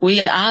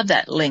 we are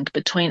that link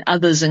between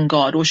others and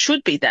God, or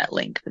should be that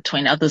link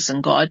between others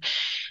and God.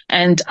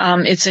 And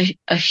it's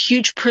a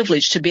huge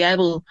privilege to be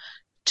able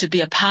to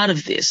be a part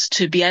of this,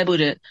 to be able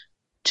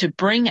to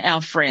bring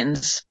our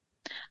friends,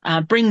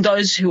 bring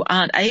those who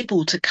aren't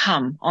able to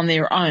come on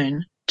their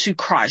own to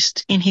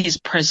Christ in his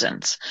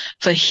presence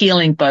for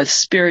healing both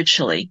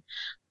spiritually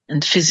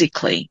and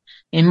physically,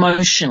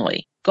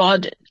 emotionally.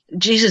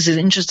 Jesus is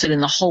interested in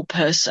the whole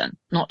person,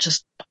 not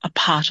just a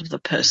part of the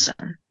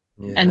person.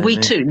 Yeah, and we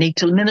amen. too need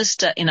to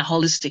minister in a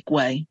holistic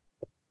way.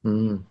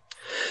 Mm.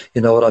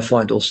 You know what I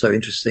find also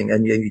interesting,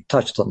 and you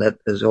touched on that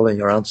as well in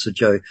your answer,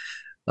 Joe.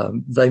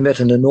 They met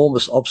an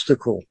enormous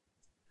obstacle,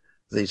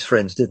 these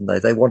friends, didn't they?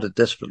 They wanted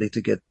desperately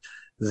to get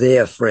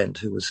their friend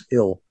who was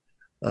ill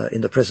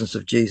in the presence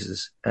of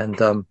Jesus,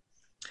 and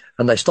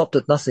they stopped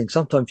at nothing.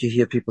 Sometimes you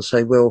hear people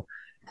say, well,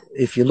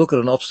 if you look at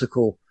an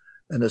obstacle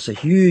and it's a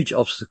huge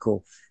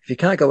obstacle, if you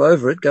can't go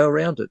over it, go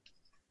around it.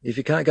 If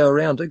you can't go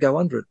around it, go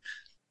under it.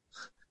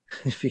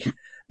 If you can't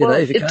go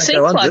under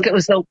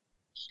it.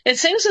 It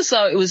seems as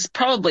though it was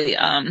probably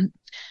a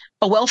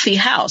wealthy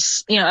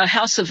house, a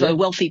house of a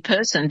wealthy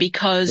person,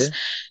 because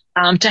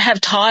to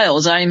have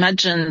tiles, I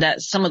imagine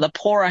that some of the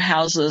poorer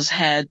houses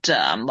had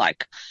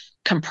like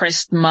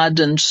compressed mud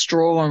and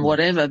straw and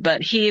whatever,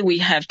 but here we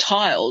have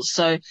tiles.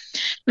 So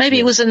maybe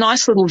it was a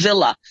nice little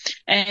villa.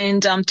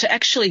 And to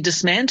actually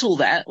dismantle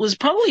that was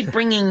probably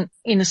bringing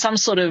in some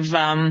sort of,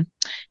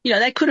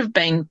 they could have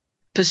been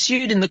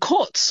pursued in the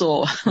courts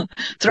or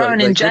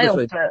thrown in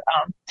jail for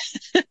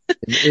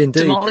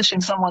demolishing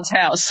someone's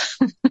house.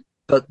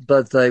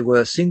 but they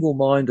were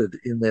single-minded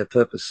in their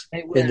purpose,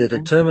 in their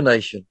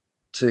determination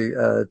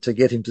to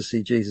get him to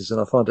see Jesus. And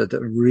I find it a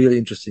really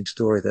interesting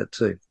story, that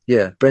too.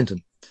 Yeah,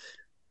 Brenton.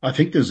 I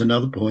think there's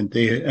another point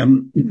there.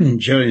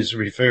 Joe is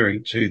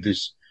referring to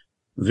this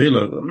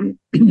villa.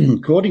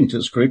 According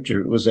to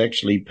scripture, it was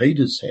actually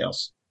Peter's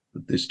house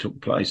that this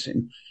took place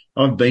in.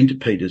 I've been to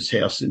Peter's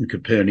house in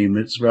Capernaum.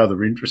 It's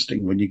rather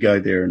interesting when you go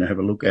there and have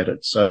a look at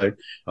it. So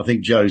I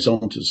think Joe's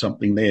onto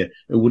something there.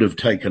 It would have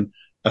taken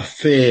a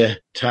fair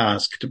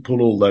task to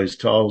pull all those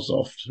tiles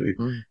off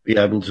to be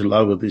able to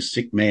lower this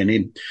sick man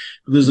in.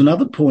 But there's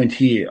another point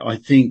here, I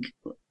think,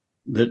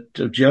 that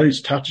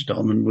Joe's touched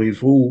on and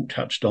we've all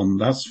touched on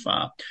thus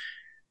far.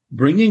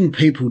 Bringing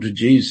people to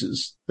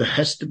Jesus, there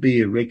has to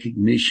be a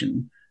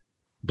recognition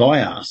by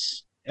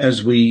us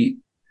as we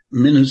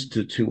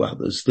minister to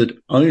others that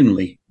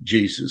only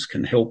Jesus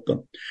can help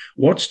them.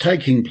 What's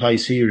taking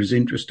place here is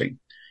interesting.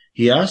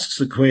 He asks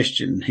the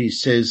question, he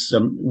says,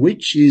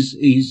 which is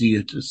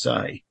easier to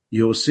say,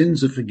 your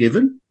sins are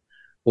forgiven,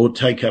 or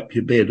take up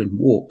your bed and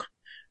walk?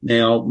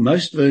 Now,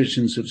 most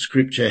versions of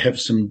scripture have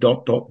some ...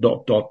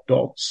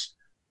 dots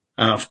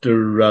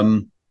after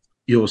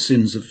your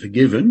sins are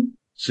forgiven,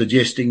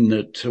 suggesting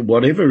that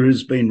whatever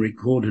has been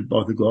recorded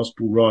by the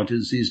gospel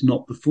writers is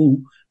not the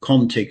full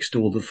context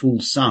or the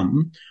full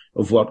sum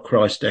of what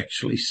Christ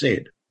actually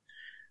said.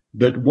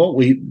 But what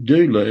we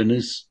do learn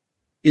is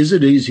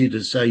it easier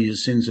to say your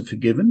sins are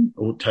forgiven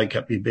or take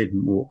up your bed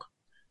and walk?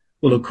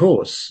 Well, of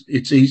course,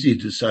 it's easier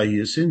to say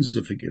your sins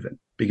are forgiven,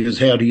 because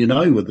how do you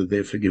know whether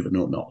they're forgiven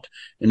or not?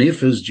 And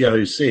if, as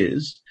Joe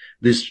says,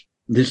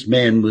 this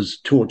man was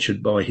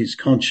tortured by his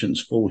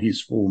conscience for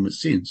his former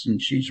sins,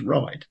 and she's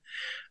right.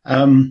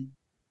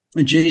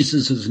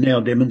 Jesus is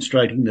now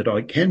demonstrating that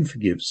I can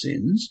forgive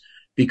sins,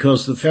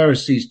 because the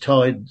Pharisees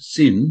tied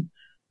sin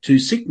to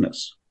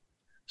sickness.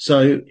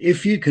 So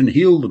if you can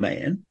heal the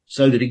man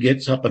so that he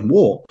gets up and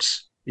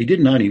walks, he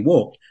didn't only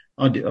walk,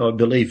 I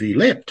believe he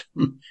leapt.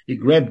 He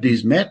grabbed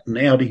his mat and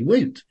out he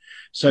went.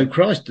 So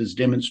Christ is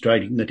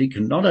demonstrating that he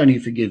can not only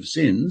forgive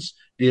sins,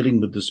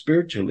 dealing with the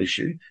spiritual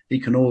issue, he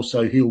can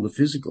also heal the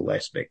physical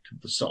aspect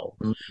of the soul.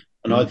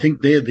 And I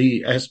think they're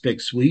the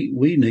aspects we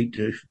need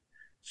to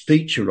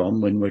feature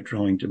on when we're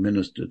trying to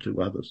minister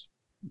to others.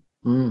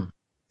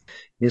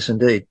 Yes,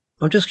 indeed.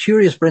 I'm just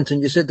curious,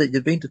 Brenton, you said that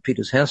you'd been to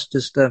Peter's house.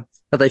 Just have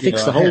they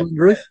fixed the hole in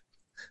the roof?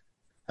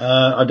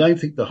 I don't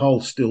think the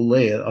hole's still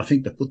there. I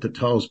think they put the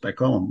tiles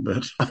back on,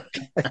 but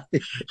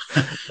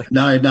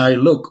no,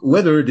 look,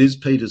 whether it is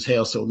Peter's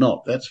house or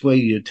not, that's where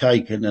you're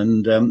taken.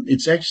 And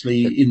it's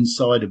actually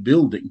inside a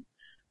building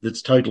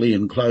that's totally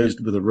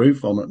enclosed with a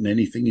roof on it and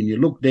anything. And you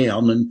look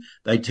down and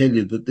they tell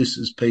you that this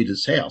is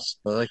Peter's house.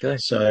 Okay.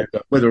 So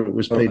whether it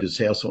was Peter's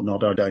house or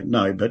not, I don't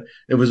know, but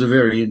it was a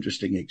very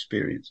interesting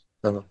experience.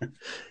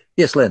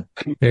 Yes, Len.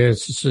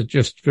 Yes,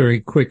 just very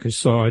quick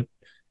aside.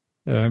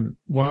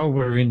 while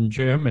we're in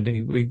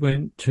Germany, we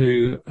went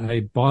to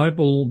a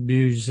Bible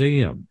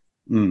museum.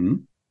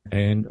 Mm.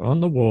 And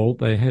on the wall,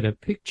 they had a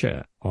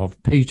picture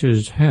of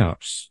Peter's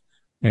house.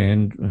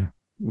 And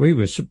we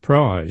were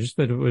surprised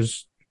that it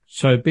was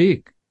so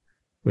big,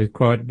 with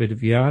quite a bit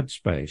of yard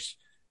space.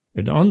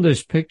 And on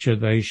this picture,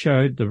 they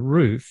showed the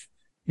roof,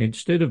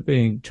 instead of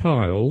being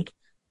tiled,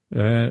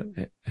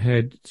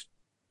 had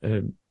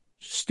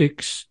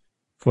sticks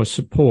for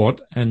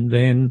support and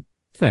then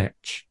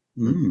thatch.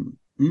 Mm.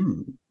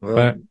 Mm.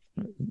 But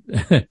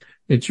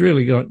it's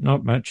really got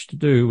not much to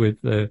do with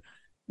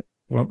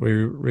what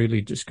we're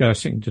really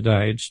discussing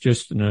today. It's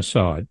just an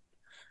aside.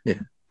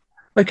 Yeah.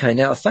 Okay,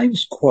 now a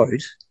famous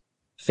quote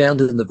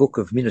found in the Book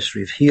of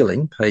Ministry of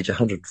Healing, page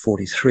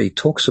 143,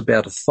 talks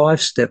about a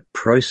 5-step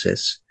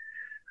process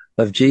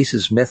of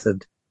Jesus'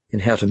 method in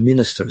how to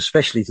minister,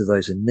 especially to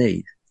those in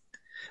need.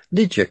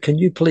 Lydia, can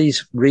you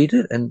please read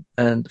it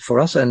and for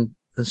us and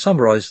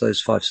summarize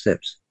those 5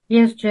 steps?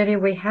 Yes, Jerry,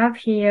 we have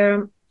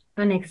here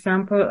an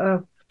example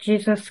of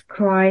Jesus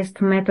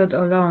Christ method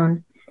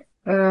alone,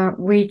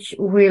 which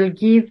will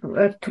give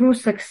a true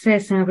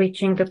success in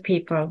reaching the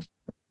people.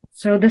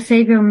 So the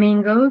Savior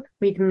mingled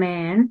with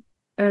man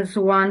as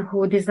one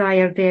who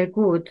desired their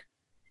good.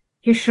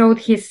 He showed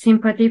his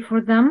sympathy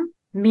for them,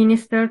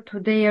 ministered to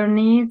their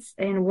needs,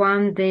 and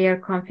won their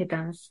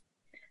confidence.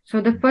 So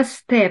the first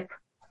step,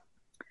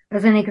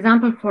 as an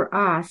example for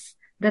us,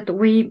 that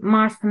we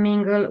must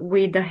mingle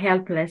with the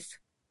helpless,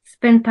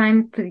 spend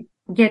time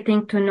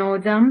getting to know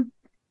them,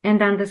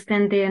 and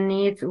understand their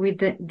needs with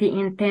the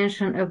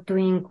intention of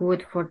doing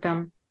good for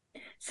them.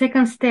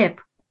 Second step,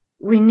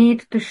 we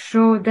need to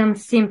show them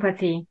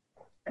sympathy,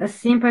 a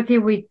sympathy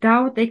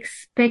without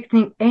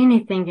expecting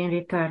anything in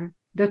return.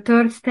 The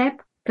third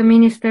step, to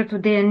minister to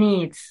their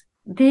needs.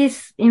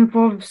 This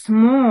involves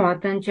more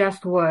than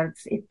just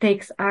words. It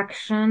takes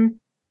action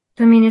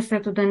to minister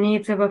to the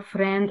needs of a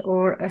friend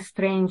or a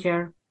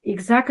stranger,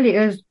 exactly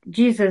as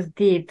Jesus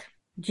did.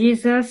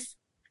 Jesus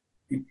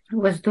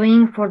was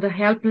doing for the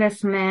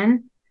helpless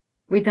man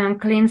with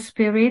unclean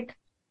spirit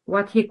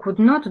what he could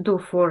not do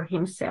for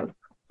himself.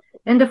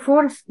 And the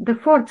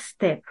fourth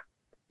step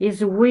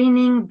is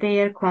winning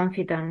their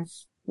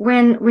confidence.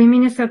 When we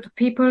minister to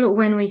people,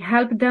 when we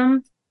help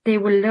them, they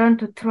will learn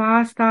to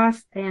trust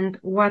us and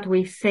what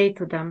we say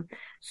to them.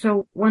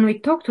 So when we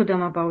talk to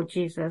them about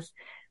Jesus,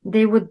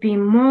 they would be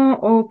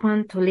more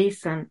open to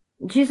listen.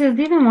 Jesus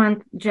didn't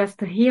want just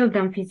to heal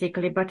them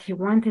physically, but he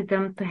wanted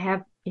them to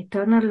have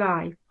eternal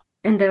life.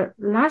 And the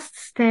last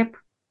step,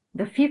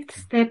 the fifth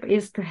step,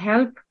 is to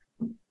help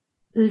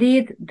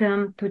lead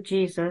them to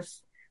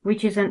Jesus,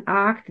 which is an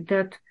act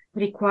that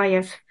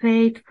requires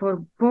faith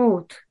for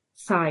both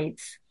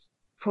sides,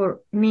 for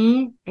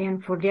me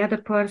and for the other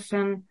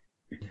person,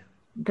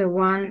 the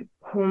one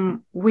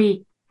whom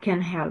we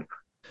can help.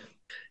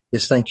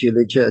 Yes, thank you,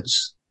 Lydia.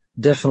 It's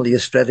definitely a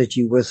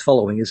strategy worth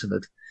following, isn't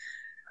it?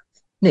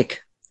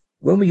 Nick,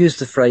 when we use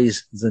the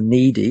phrase the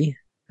needy,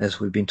 as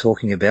we've been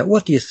talking about,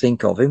 what do you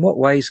think of? In what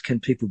ways can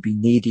people be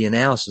needy in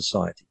our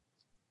society?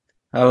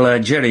 Well,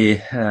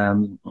 Jerry,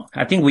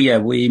 I think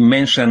we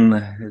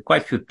mentioned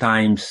quite a few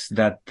times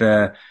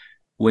that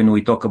when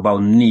we talk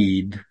about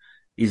need,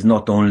 is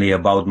not only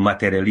about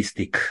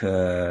materialistic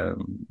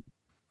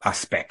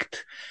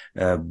aspect.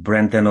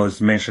 Brenton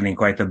was mentioning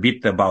quite a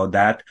bit about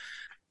that.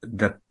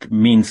 That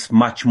means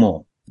much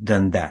more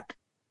than that.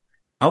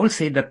 I will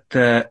say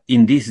that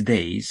in these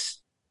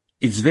days,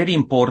 it's very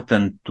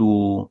important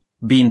to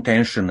be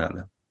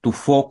intentional, to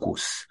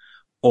focus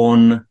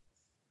on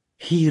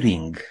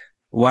hearing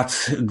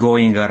what's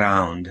going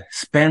around,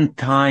 spend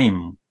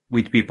time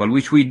with people,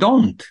 which we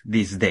don't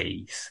these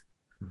days.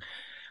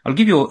 I'll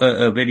give you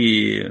a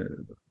very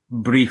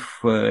brief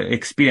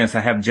experience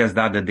I have just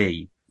the other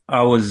day.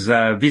 I was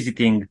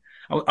visiting,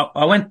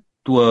 I went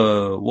to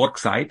a work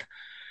site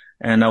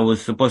and I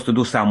was supposed to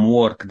do some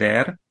work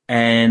there.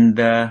 And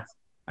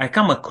I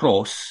come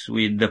across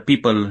with the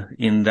people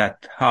in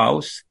that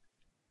house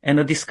and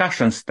a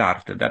discussion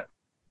started that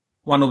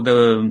one of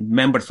the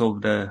members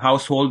of the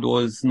household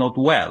was not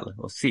well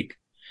or sick.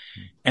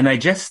 And I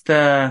just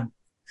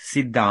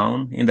sit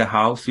down in the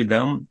house with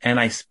them and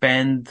I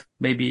spend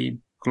maybe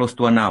close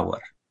to an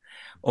hour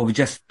of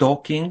just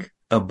talking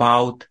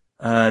about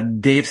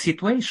their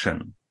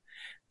situation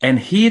and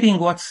hearing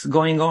what's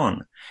going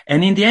on.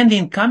 And in the end,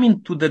 in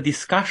coming to the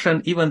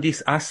discussion, even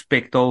this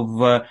aspect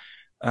of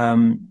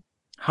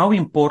how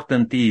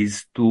important it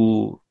is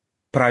to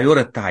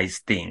prioritize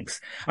things.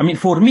 I mean,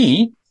 for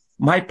me,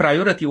 my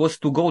priority was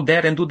to go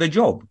there and do the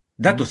job.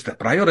 That was the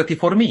priority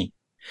for me.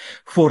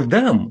 For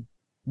them,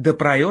 the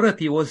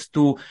priority was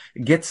to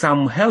get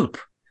some help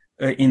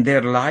in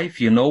their life,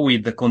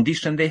 with the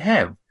condition they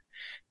have.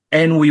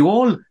 And we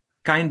all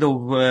kind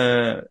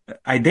of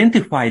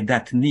identified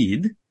that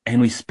need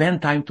and we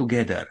spent time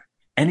together.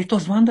 And it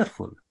was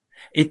wonderful.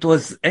 It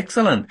was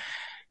excellent.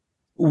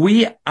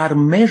 We are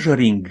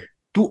measuring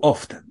too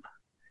often.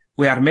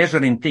 We are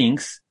measuring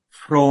things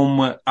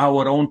from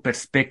our own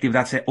perspective.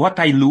 That's what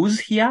I lose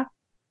here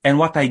and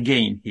what I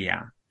gain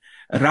here.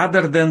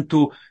 rather than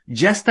to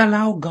just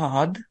allow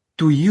God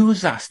to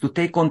use us, to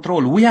take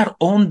control. We are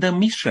on the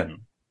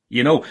mission,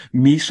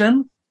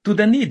 mission to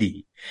the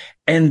needy.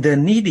 And the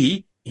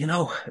needy,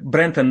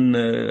 Brenton,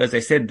 as I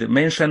said,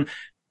 mentioned,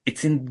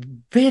 it's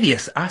in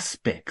various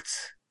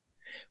aspects.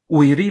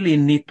 We really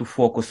need to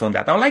focus on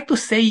that. I would like to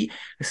say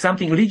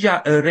something.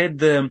 Lydia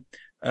read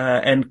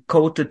and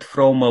quoted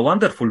from a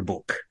wonderful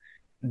book,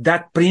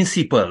 that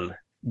principle,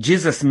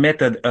 Jesus'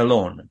 method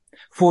alone.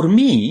 For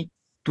me,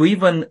 to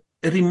even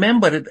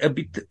remember it a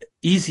bit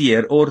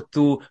easier or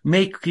to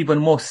make even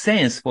more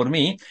sense for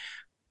me,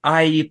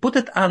 I put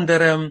it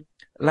under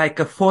like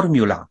a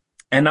formula.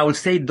 And I will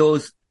say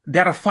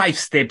there are 5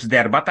 steps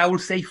there, but I will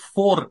say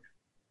 4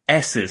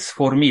 S's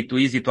for me, too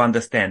easy to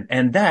understand.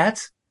 And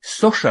that's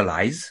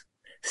socialize,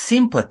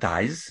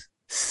 sympathize,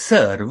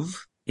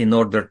 serve in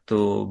order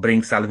to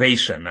bring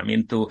salvation.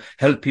 To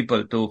help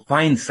people to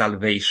find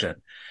salvation.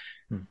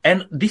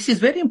 And this is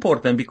very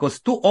important because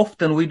too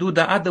often we do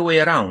the other way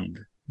around.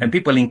 And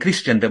people in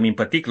Christendom in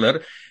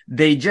particular,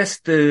 they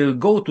just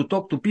go to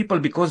talk to people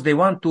because they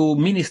want to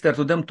minister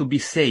to them to be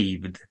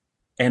saved.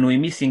 And we're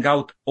missing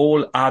out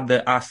all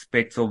other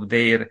aspects of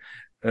their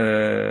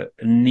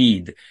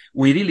need.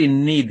 We really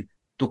need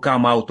to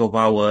come out of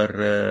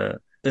our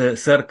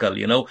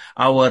circle,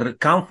 our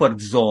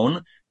comfort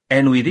zone,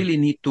 and we really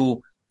need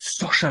to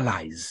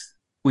socialize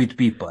with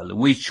people,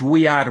 which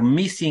we are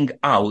missing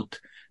out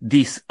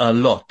this a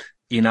lot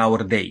in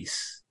our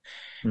days.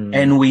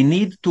 And we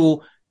need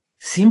to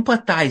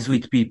sympathize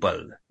with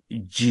people.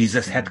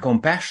 Jesus had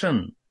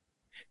compassion.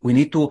 We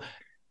need to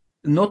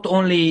not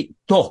only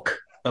talk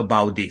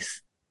about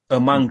this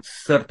among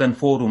certain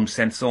forums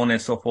and so on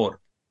and so forth.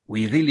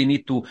 We really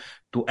need to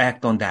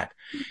act on that.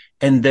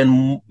 And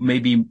then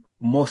maybe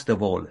most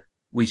of all,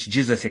 which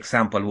Jesus'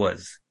 example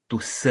was, to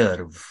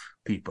serve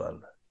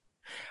people.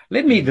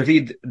 Let me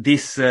read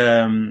this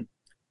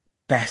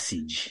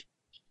passage.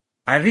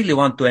 I really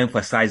want to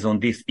emphasize on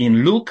this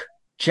in Luke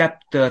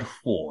chapter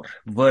 4,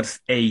 verse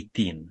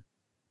 18.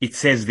 It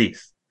says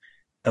this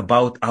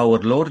about our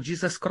Lord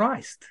Jesus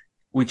Christ,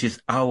 which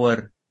is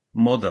our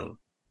model,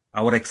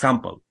 our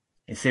example.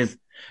 It says,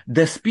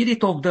 the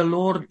Spirit of the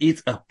Lord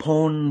is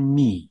upon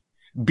me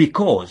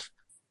because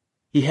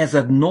he has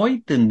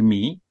anointed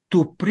me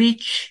to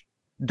preach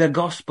the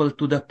gospel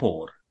to the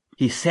poor.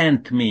 He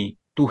sent me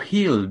to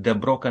heal the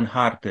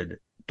brokenhearted,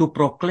 to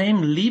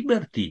proclaim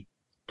liberty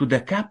to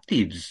the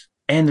captives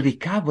and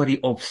recovery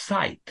of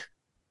sight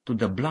to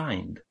the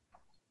blind,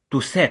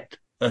 to set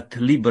at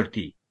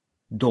liberty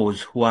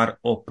those who are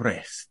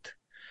oppressed.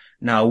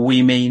 Now,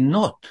 we may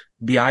not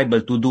be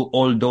able to do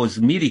all those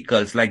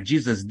miracles like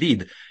Jesus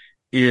did,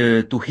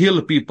 to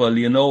heal people,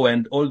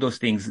 and all those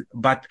things.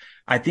 But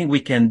I think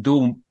we can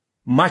do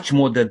much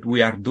more than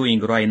we are doing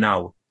right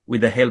now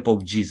with the help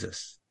of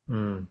Jesus.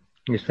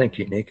 Yes, thank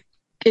you, Nick.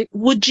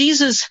 Would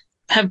Jesus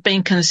have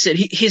been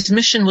considered, his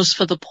mission was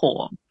for the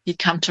poor. He'd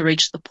come to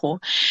reach the poor.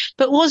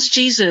 But was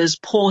Jesus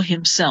poor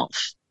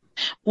himself?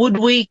 Would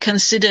we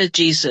consider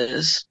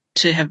Jesus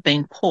to have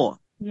been poor?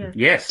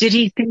 Yes. Did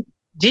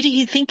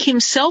he think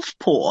himself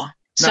poor?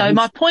 So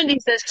my point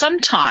is that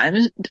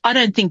sometimes I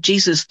don't think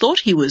Jesus thought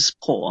he was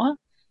poor,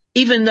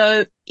 even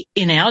though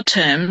in our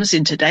terms,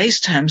 in today's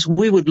terms,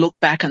 we would look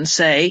back and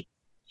say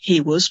he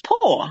was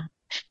poor.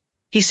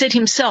 He said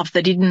himself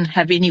that he didn't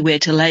have anywhere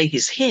to lay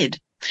his head.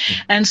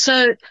 And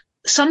so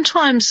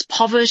sometimes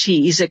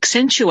poverty is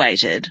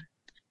accentuated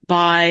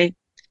by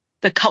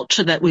the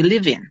culture that we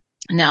live in.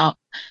 Now,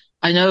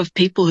 I know of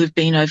people who've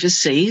been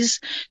overseas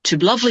to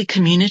lovely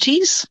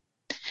communities,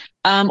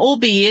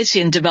 albeit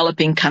in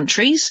developing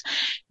countries,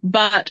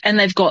 and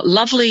they've got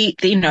lovely,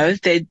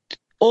 they're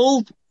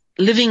all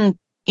living,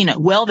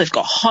 well, they've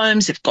got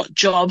homes, they've got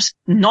jobs,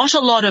 not a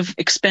lot of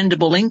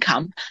expendable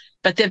income,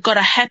 but they've got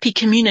a happy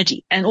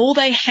community. And all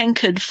they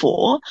hankered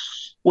for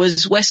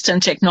was Western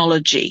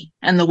technology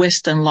and the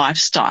Western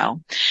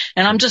lifestyle.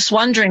 And I'm just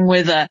wondering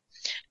whether,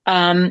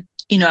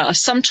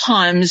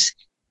 sometimes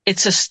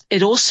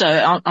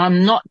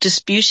I'm not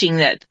disputing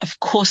that, of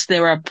course,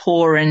 there are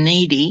poor and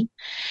needy,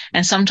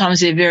 and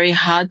sometimes they're very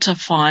hard to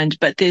find,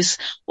 but there's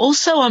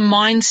also a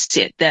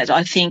mindset that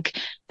I think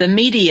the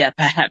media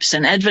perhaps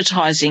and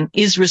advertising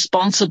is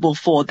responsible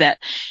for, that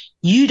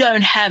you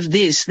don't have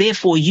this,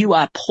 therefore you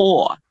are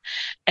poor.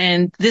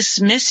 And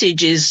this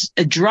message is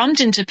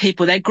drummed into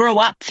people. They grow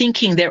up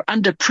thinking they're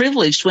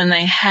underprivileged when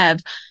they have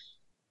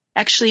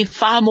actually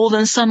far more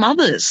than some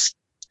others.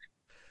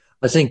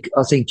 I think,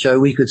 Joe,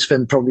 we could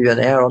spend probably an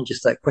hour on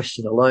just that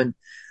question alone.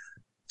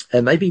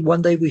 And maybe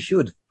one day we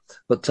should.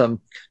 But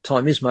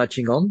time is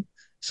marching on,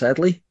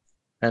 sadly.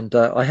 And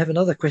I have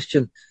another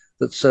question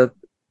that's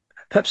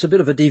perhaps a bit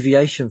of a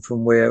deviation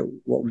from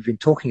what we've been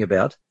talking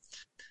about.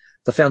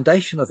 The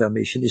foundation of our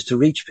mission is to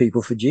reach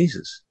people for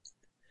Jesus.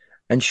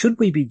 And should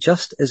we be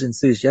just as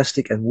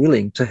enthusiastic and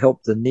willing to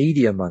help the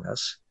needy among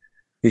us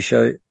who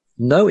show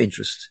no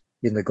interest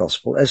in the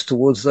gospel as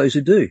towards those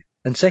who do?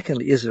 And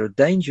secondly, is there a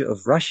danger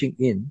of rushing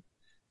in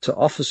to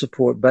offer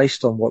support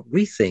based on what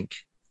we think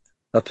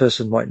a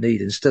person might need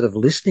instead of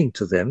listening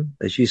to them,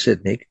 as you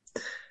said, Nick,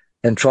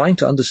 and trying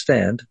to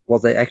understand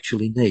what they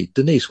actually need.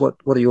 Denise, what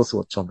are your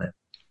thoughts on that?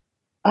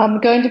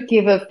 I'm going to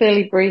give a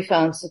fairly brief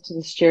answer to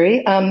this,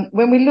 Jerry.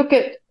 When we look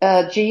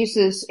at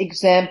Jesus'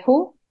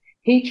 example,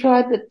 he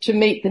tried to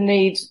meet the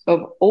needs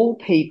of all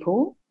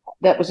people.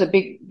 That was a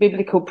big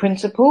biblical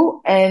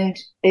principle, and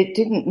it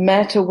didn't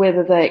matter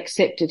whether they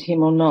accepted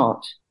him or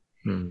not.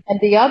 And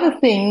the other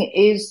thing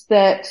is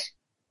that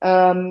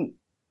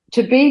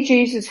to be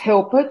Jesus'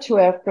 helper to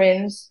our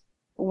friends,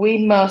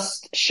 we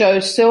must show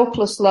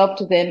selfless love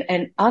to them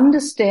and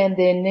understand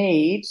their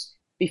needs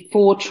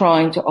before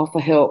trying to offer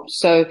help.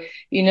 So,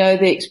 you know,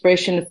 the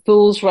expression,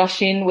 fools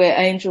rush in where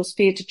angels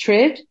fear to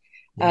tread.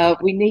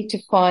 We need to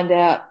find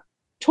out,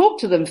 talk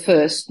to them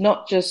first,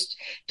 not just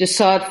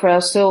decide for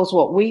ourselves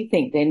what we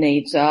think their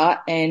needs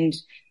are and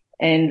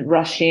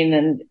rush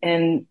in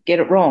and get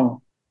it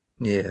wrong.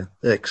 Yeah,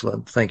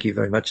 excellent. Thank you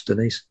very much,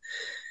 Denise.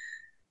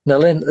 Now,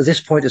 Len,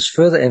 this point is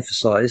further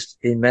emphasized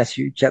in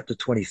Matthew chapter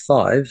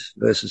 25,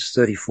 verses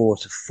 34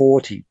 to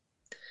 40.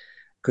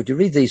 Could you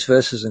read these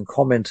verses and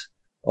comment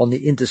on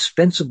the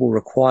indispensable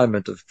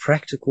requirement of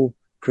practical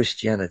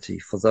Christianity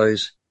for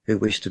those who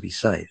wish to be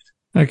saved?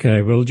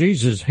 Okay, well,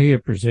 Jesus here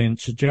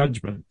presents a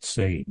judgment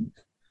scene,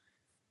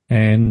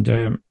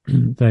 and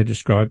they're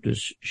described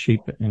as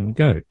sheep and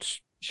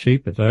goats.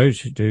 Sheep are those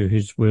who do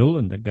his will,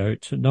 and the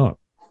goats are not.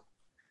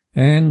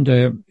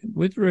 And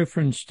with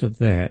reference to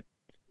that,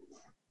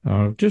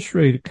 I'll just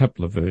read a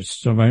couple of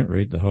verses. I won't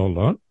read the whole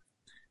lot.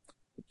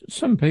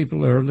 Some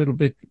people are a little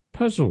bit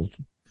puzzled.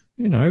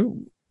 You know,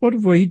 what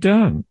have we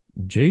done?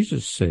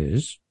 Jesus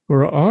says,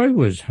 for I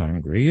was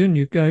hungry and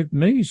you gave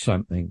me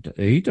something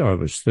to eat. I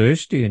was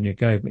thirsty and you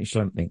gave me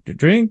something to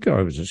drink.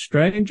 I was a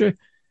stranger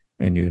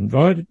and you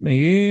invited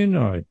me in.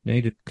 I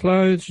needed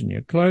clothes and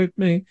you clothed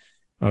me.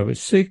 I was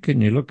sick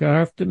and you looked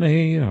after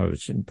me. I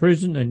was in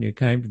prison and you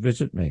came to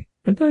visit me.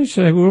 And they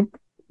say, well,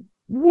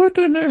 what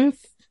on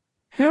earth?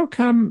 How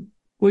come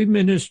we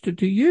minister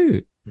to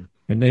you?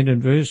 And then in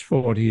verse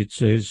 40 it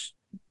says,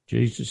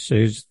 Jesus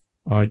says,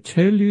 I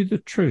tell you the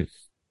truth.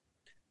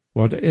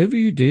 Whatever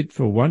you did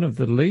for one of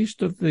the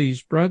least of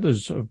these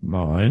brothers of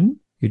mine,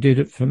 you did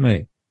it for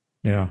me.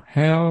 Now,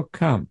 how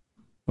come?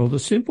 Well, the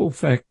simple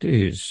fact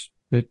is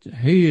that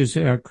he is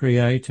our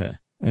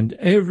creator and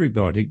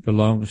everybody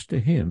belongs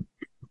to him.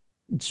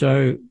 And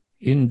so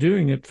in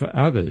doing it for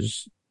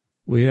others,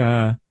 we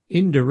are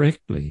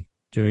indirectly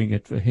doing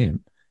it for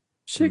him.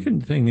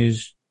 Second thing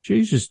is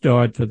Jesus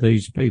died for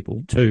these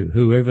people too,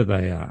 whoever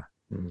they are,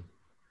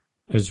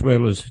 as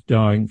well as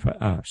dying for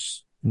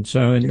us. And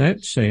so in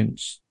that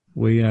sense,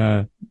 we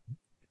are,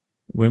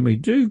 when we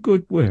do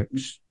good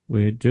works,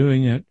 we're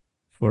doing it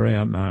for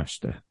our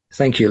master.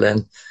 Thank you,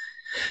 Len.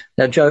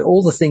 Now, Joe,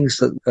 all the things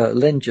that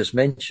Len just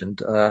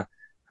mentioned are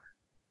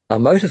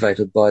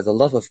motivated by the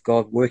love of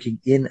God working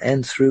in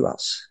and through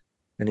us.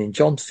 And in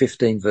John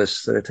 15,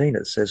 verse 13,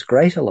 it says,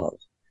 greater love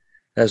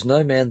has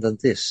no man than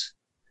this,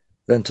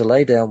 than to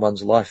lay down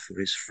one's life for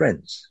his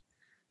friends.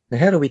 Now,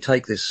 how do we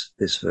take this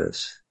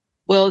verse?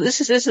 Well, this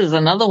is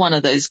another one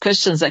of those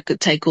questions that could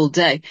take all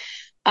day.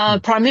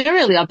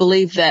 Primarily, I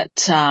believe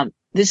that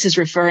this is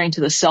referring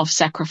to the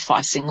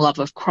self-sacrificing love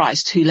of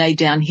Christ, who laid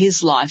down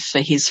his life for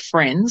his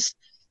friends.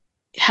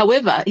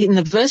 However, in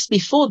the verse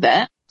before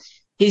that,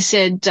 he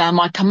said,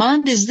 my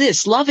command is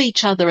this, love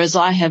each other as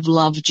I have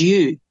loved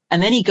you.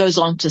 And then he goes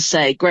on to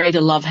say,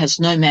 greater love has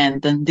no man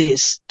than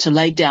this, to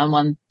lay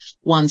down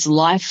one's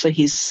life for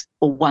his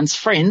or one's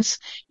friends.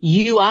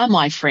 You are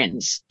my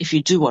friends if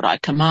you do what I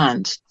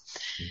command.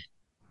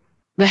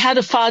 But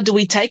how far do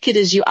we take it,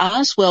 as you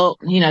ask? Well,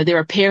 you know, there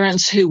are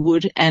parents who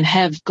would and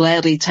have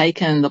gladly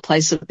taken the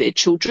place of their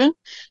children,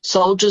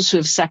 soldiers who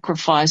have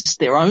sacrificed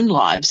their own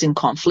lives in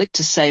conflict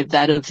to save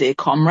that of their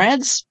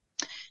comrades.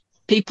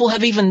 People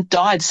have even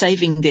died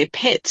saving their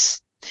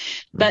pets.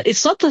 But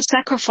it's not the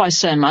sacrifice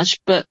so much,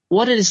 but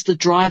what is the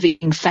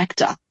driving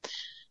factor?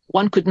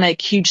 One could make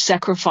huge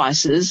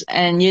sacrifices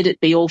and yet it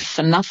be all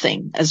for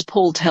nothing, as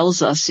Paul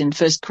tells us in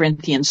 1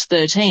 Corinthians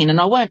 13. And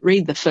I won't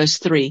read the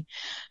first 3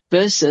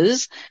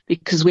 verses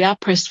because we are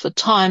pressed for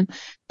time,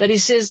 but he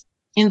says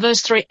in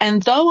verse 3,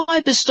 and though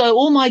I bestow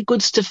all my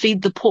goods to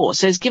feed the poor,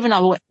 so he's given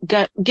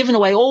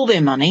away all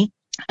their money,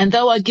 and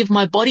though I give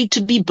my body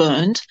to be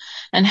burned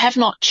and have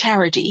not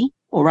charity,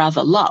 or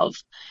rather love,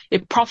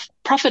 it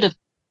profiteth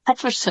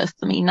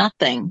me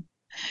nothing.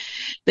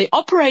 The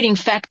operating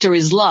factor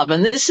is love,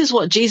 and this is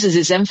what Jesus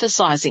is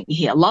emphasizing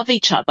here. Love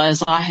each other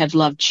as I have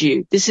loved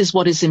you. This is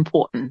what is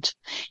important.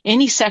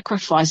 Any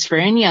sacrifice for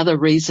any other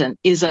reason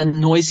is a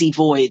noisy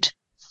void.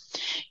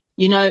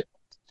 You know,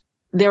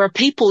 there are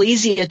people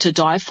easier to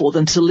die for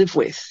than to live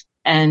with,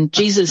 and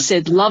Jesus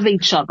said, love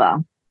each other.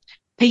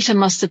 Peter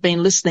must have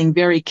been listening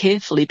very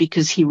carefully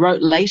because he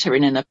wrote later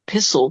in an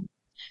epistle,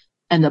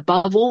 and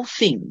above all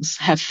things,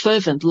 have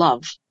fervent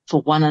love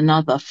for one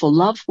another, for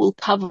love will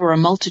cover a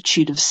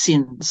multitude of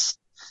sins.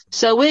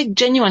 So where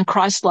genuine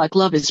Christ-like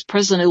love is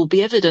present, it will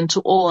be evident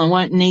to all and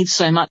won't need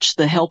so much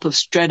the help of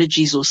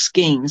strategies or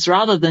schemes.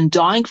 Rather than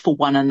dying for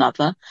one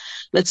another,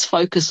 let's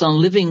focus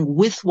on living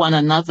with one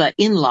another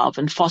in love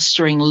and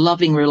fostering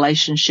loving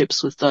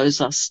relationships with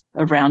those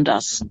around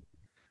us.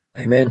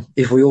 Amen.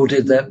 If we all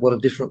did that, what a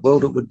different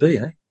world it would be,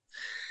 eh?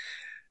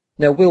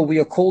 Now, Will, we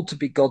are called to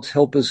be God's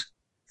helpers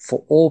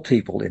for all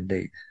people in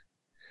need.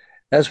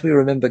 As we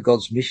remember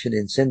God's mission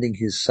in sending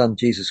his son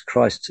Jesus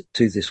Christ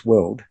to this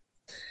world,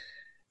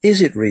 is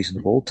it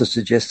reasonable to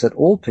suggest that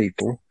all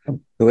people,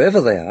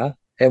 whoever they are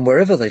and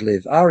wherever they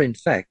live, are in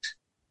fact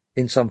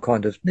in some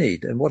kind of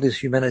need? And what is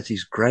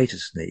humanity's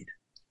greatest need?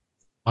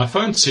 I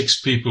found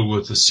 6 people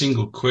with a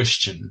single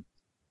question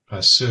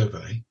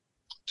survey,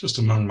 just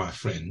among my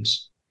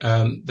friends.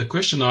 The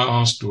question I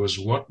asked was,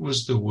 what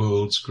was the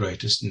world's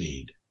greatest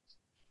need?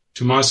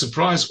 To my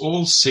surprise,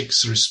 all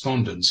 6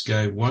 respondents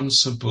gave one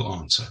simple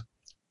answer.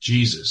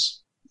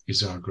 Jesus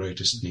is our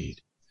greatest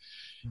need.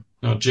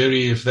 Now,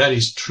 Jerry, if that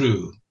is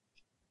true,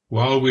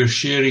 while we're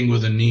sharing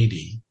with the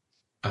needy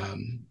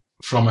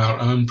from our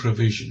own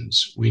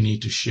provisions, we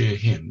need to share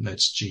him.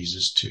 That's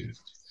Jesus too.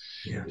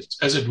 Yeah.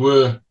 As it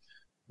were,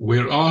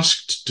 we're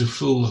asked to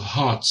fill the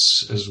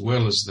hearts as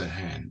well as the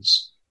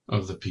hands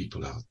of the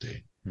people out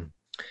there.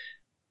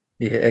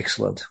 Yeah,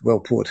 excellent.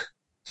 Well put.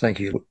 Thank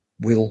you,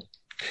 Will.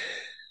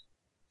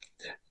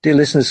 Dear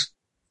listeners,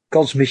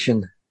 God's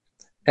mission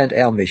and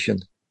our mission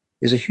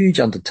is a huge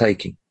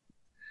undertaking.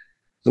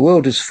 The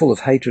world is full of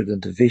hatred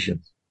and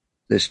division.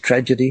 There's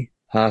tragedy,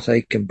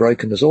 heartache, and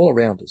brokenness all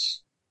around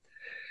us.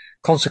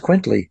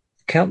 Consequently,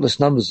 countless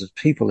numbers of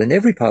people in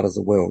every part of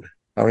the world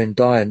are in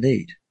dire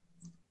need.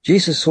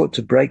 Jesus sought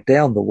to break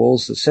down the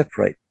walls that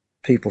separate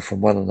people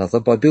from one another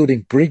by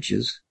building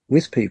bridges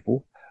with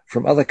people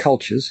from other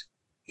cultures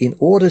in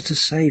order to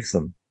save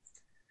them.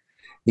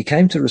 He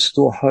came to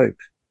restore hope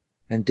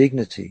and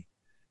dignity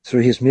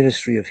through his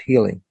ministry of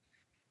healing.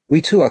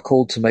 We too are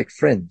called to make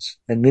friends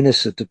and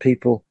minister to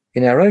people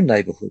in our own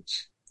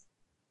neighborhoods,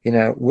 in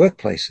our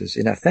workplaces,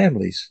 in our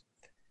families,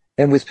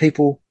 and with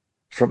people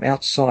from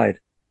outside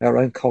our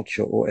own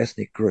culture or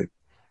ethnic group.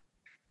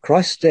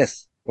 Christ's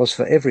death was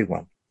for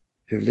everyone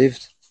who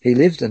lived. He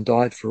lived and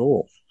died for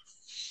all.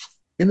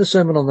 In the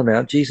Sermon on the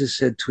Mount, Jesus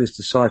said to his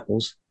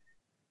disciples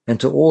and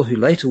to all who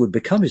later would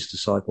become his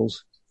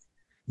disciples,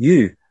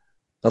 "You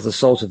are the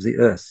salt of the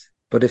earth,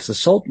 but if the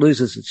salt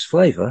loses its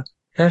flavor,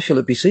 how shall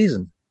it be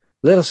seasoned?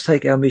 Let us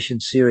take our mission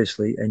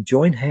seriously and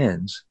join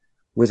hands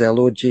with our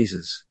Lord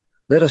Jesus.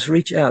 Let us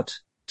reach out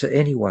to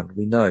anyone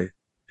we know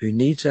who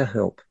needs our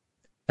help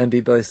and be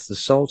both the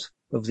salt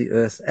of the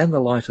earth and the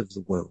light of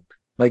the world.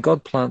 May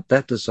God plant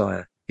that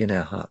desire in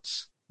our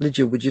hearts."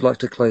 Lydia, would you like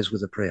to close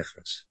with a prayer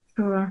for us?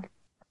 Sure.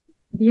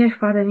 Dear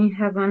Father in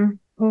heaven,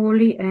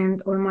 holy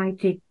and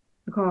almighty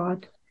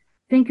God,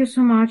 thank you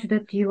so much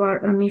that you are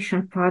a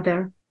mission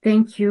Father.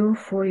 Thank you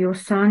for your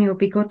Son, your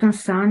begotten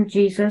Son,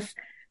 Jesus,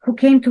 who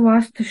came to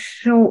us to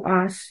show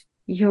us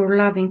your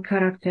loving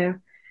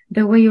character,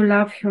 the way you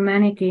love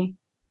humanity,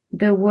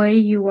 the way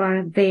you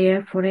are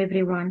there for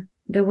everyone,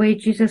 the way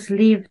Jesus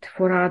lived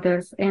for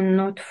others and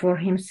not for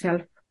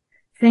himself.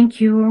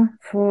 Thank you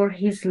for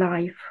his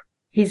life,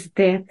 his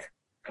death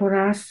for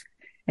us,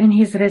 and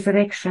his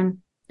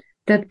resurrection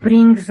that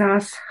brings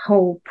us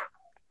hope.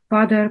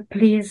 Father,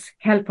 please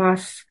help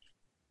us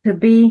to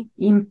be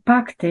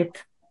impacted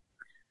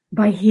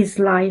by his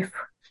life,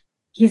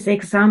 his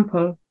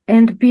example,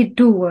 and be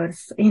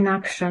doers in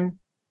action,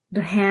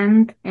 the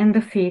hand and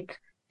the feet,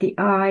 the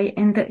eye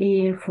and the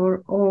ear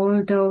for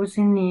all those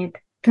in need,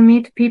 to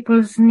meet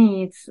people's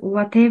needs,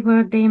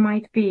 whatever they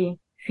might be,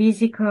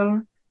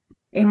 physical,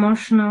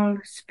 emotional,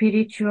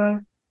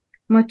 spiritual,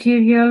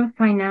 material,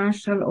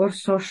 financial, or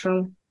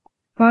social.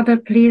 Father,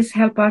 please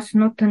help us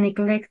not to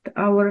neglect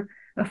our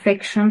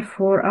affection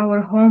for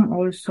our home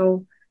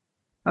also,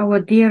 our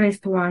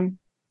dearest one,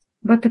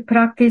 but to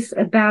practice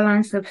a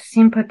balance of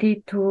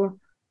sympathy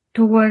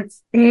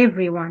towards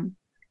everyone.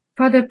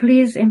 Father,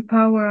 please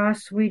empower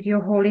us with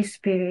your Holy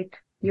Spirit,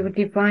 your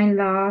divine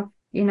love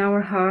in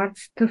our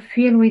hearts, to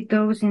feel with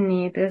those in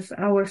need as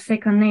our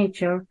second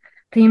nature,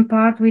 to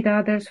impart with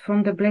others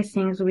from the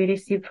blessings we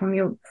receive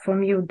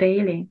from you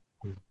daily.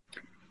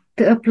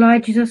 To apply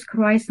Jesus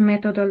Christ's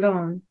method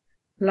alone,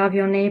 love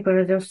your neighbor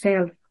as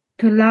yourself,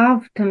 to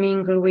love to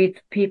mingle with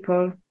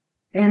people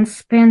and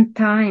spend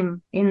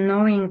time in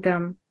knowing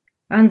them,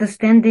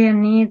 understand their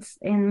needs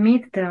and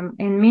meet them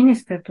and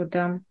minister to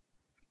them,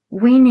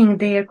 winning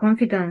their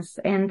confidence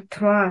and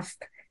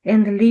trust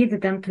and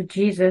lead them to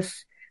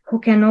Jesus, who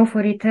can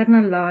offer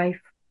eternal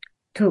life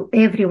to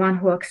everyone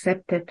who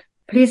accepts it.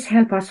 Please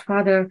help us,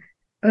 Father,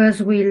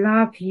 as we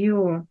love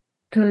you,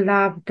 to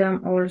love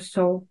them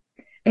also,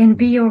 and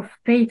be your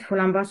faithful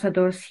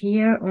ambassadors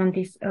here on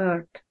this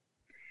earth.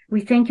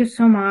 We thank you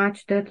so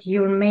much that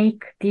you'll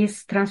make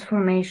this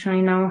transformation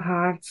in our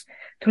hearts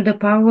through the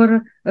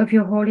power of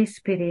your Holy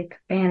Spirit,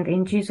 and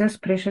in Jesus'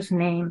 precious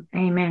name,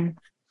 amen.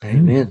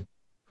 Amen.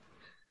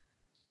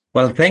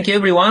 Well, thank you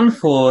everyone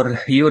for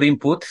your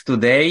input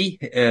today.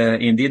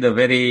 Indeed, a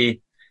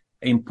very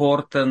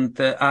important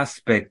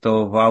aspect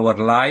of our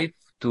life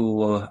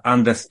to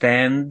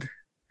understand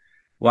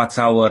what's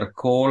our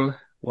call,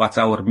 what's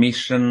our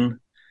mission,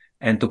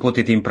 and to put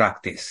it in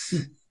practice.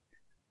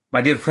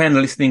 My dear friend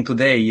listening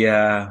today,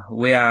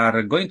 we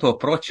are going to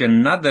approach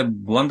another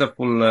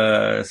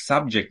wonderful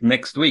subject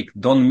next week.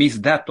 Don't miss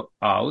that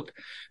out,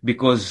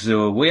 because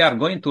we are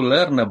going to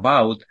learn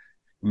about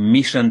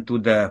mission to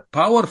the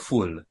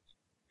powerful.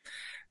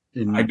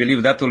 I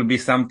believe that will be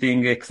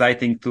something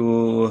exciting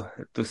to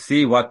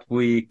see what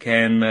we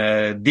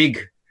can dig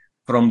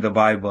from the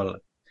Bible.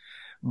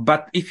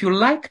 But if you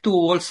like to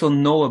also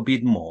know a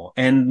bit more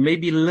and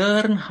maybe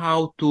learn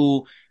how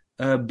to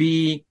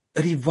be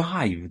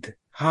revived,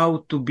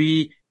 how to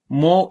be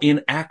more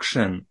in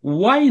action,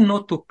 why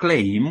not to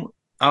claim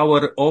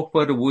our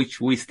offer,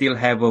 which we still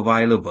have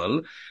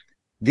available,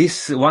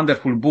 this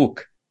wonderful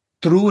book,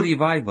 True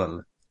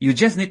Revival. You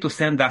just need to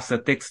send us a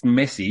text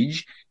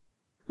message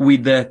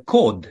with the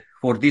code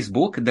for this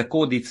book. The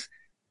code is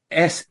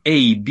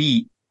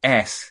SABS2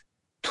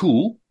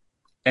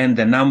 and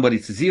the number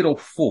is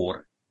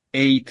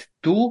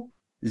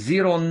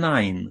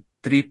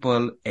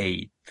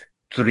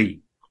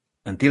 0482098883.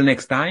 Until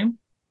next time,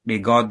 may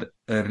God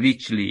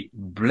richly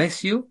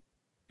bless you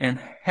and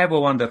have a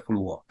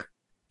wonderful walk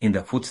in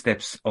the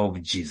footsteps of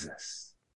Jesus.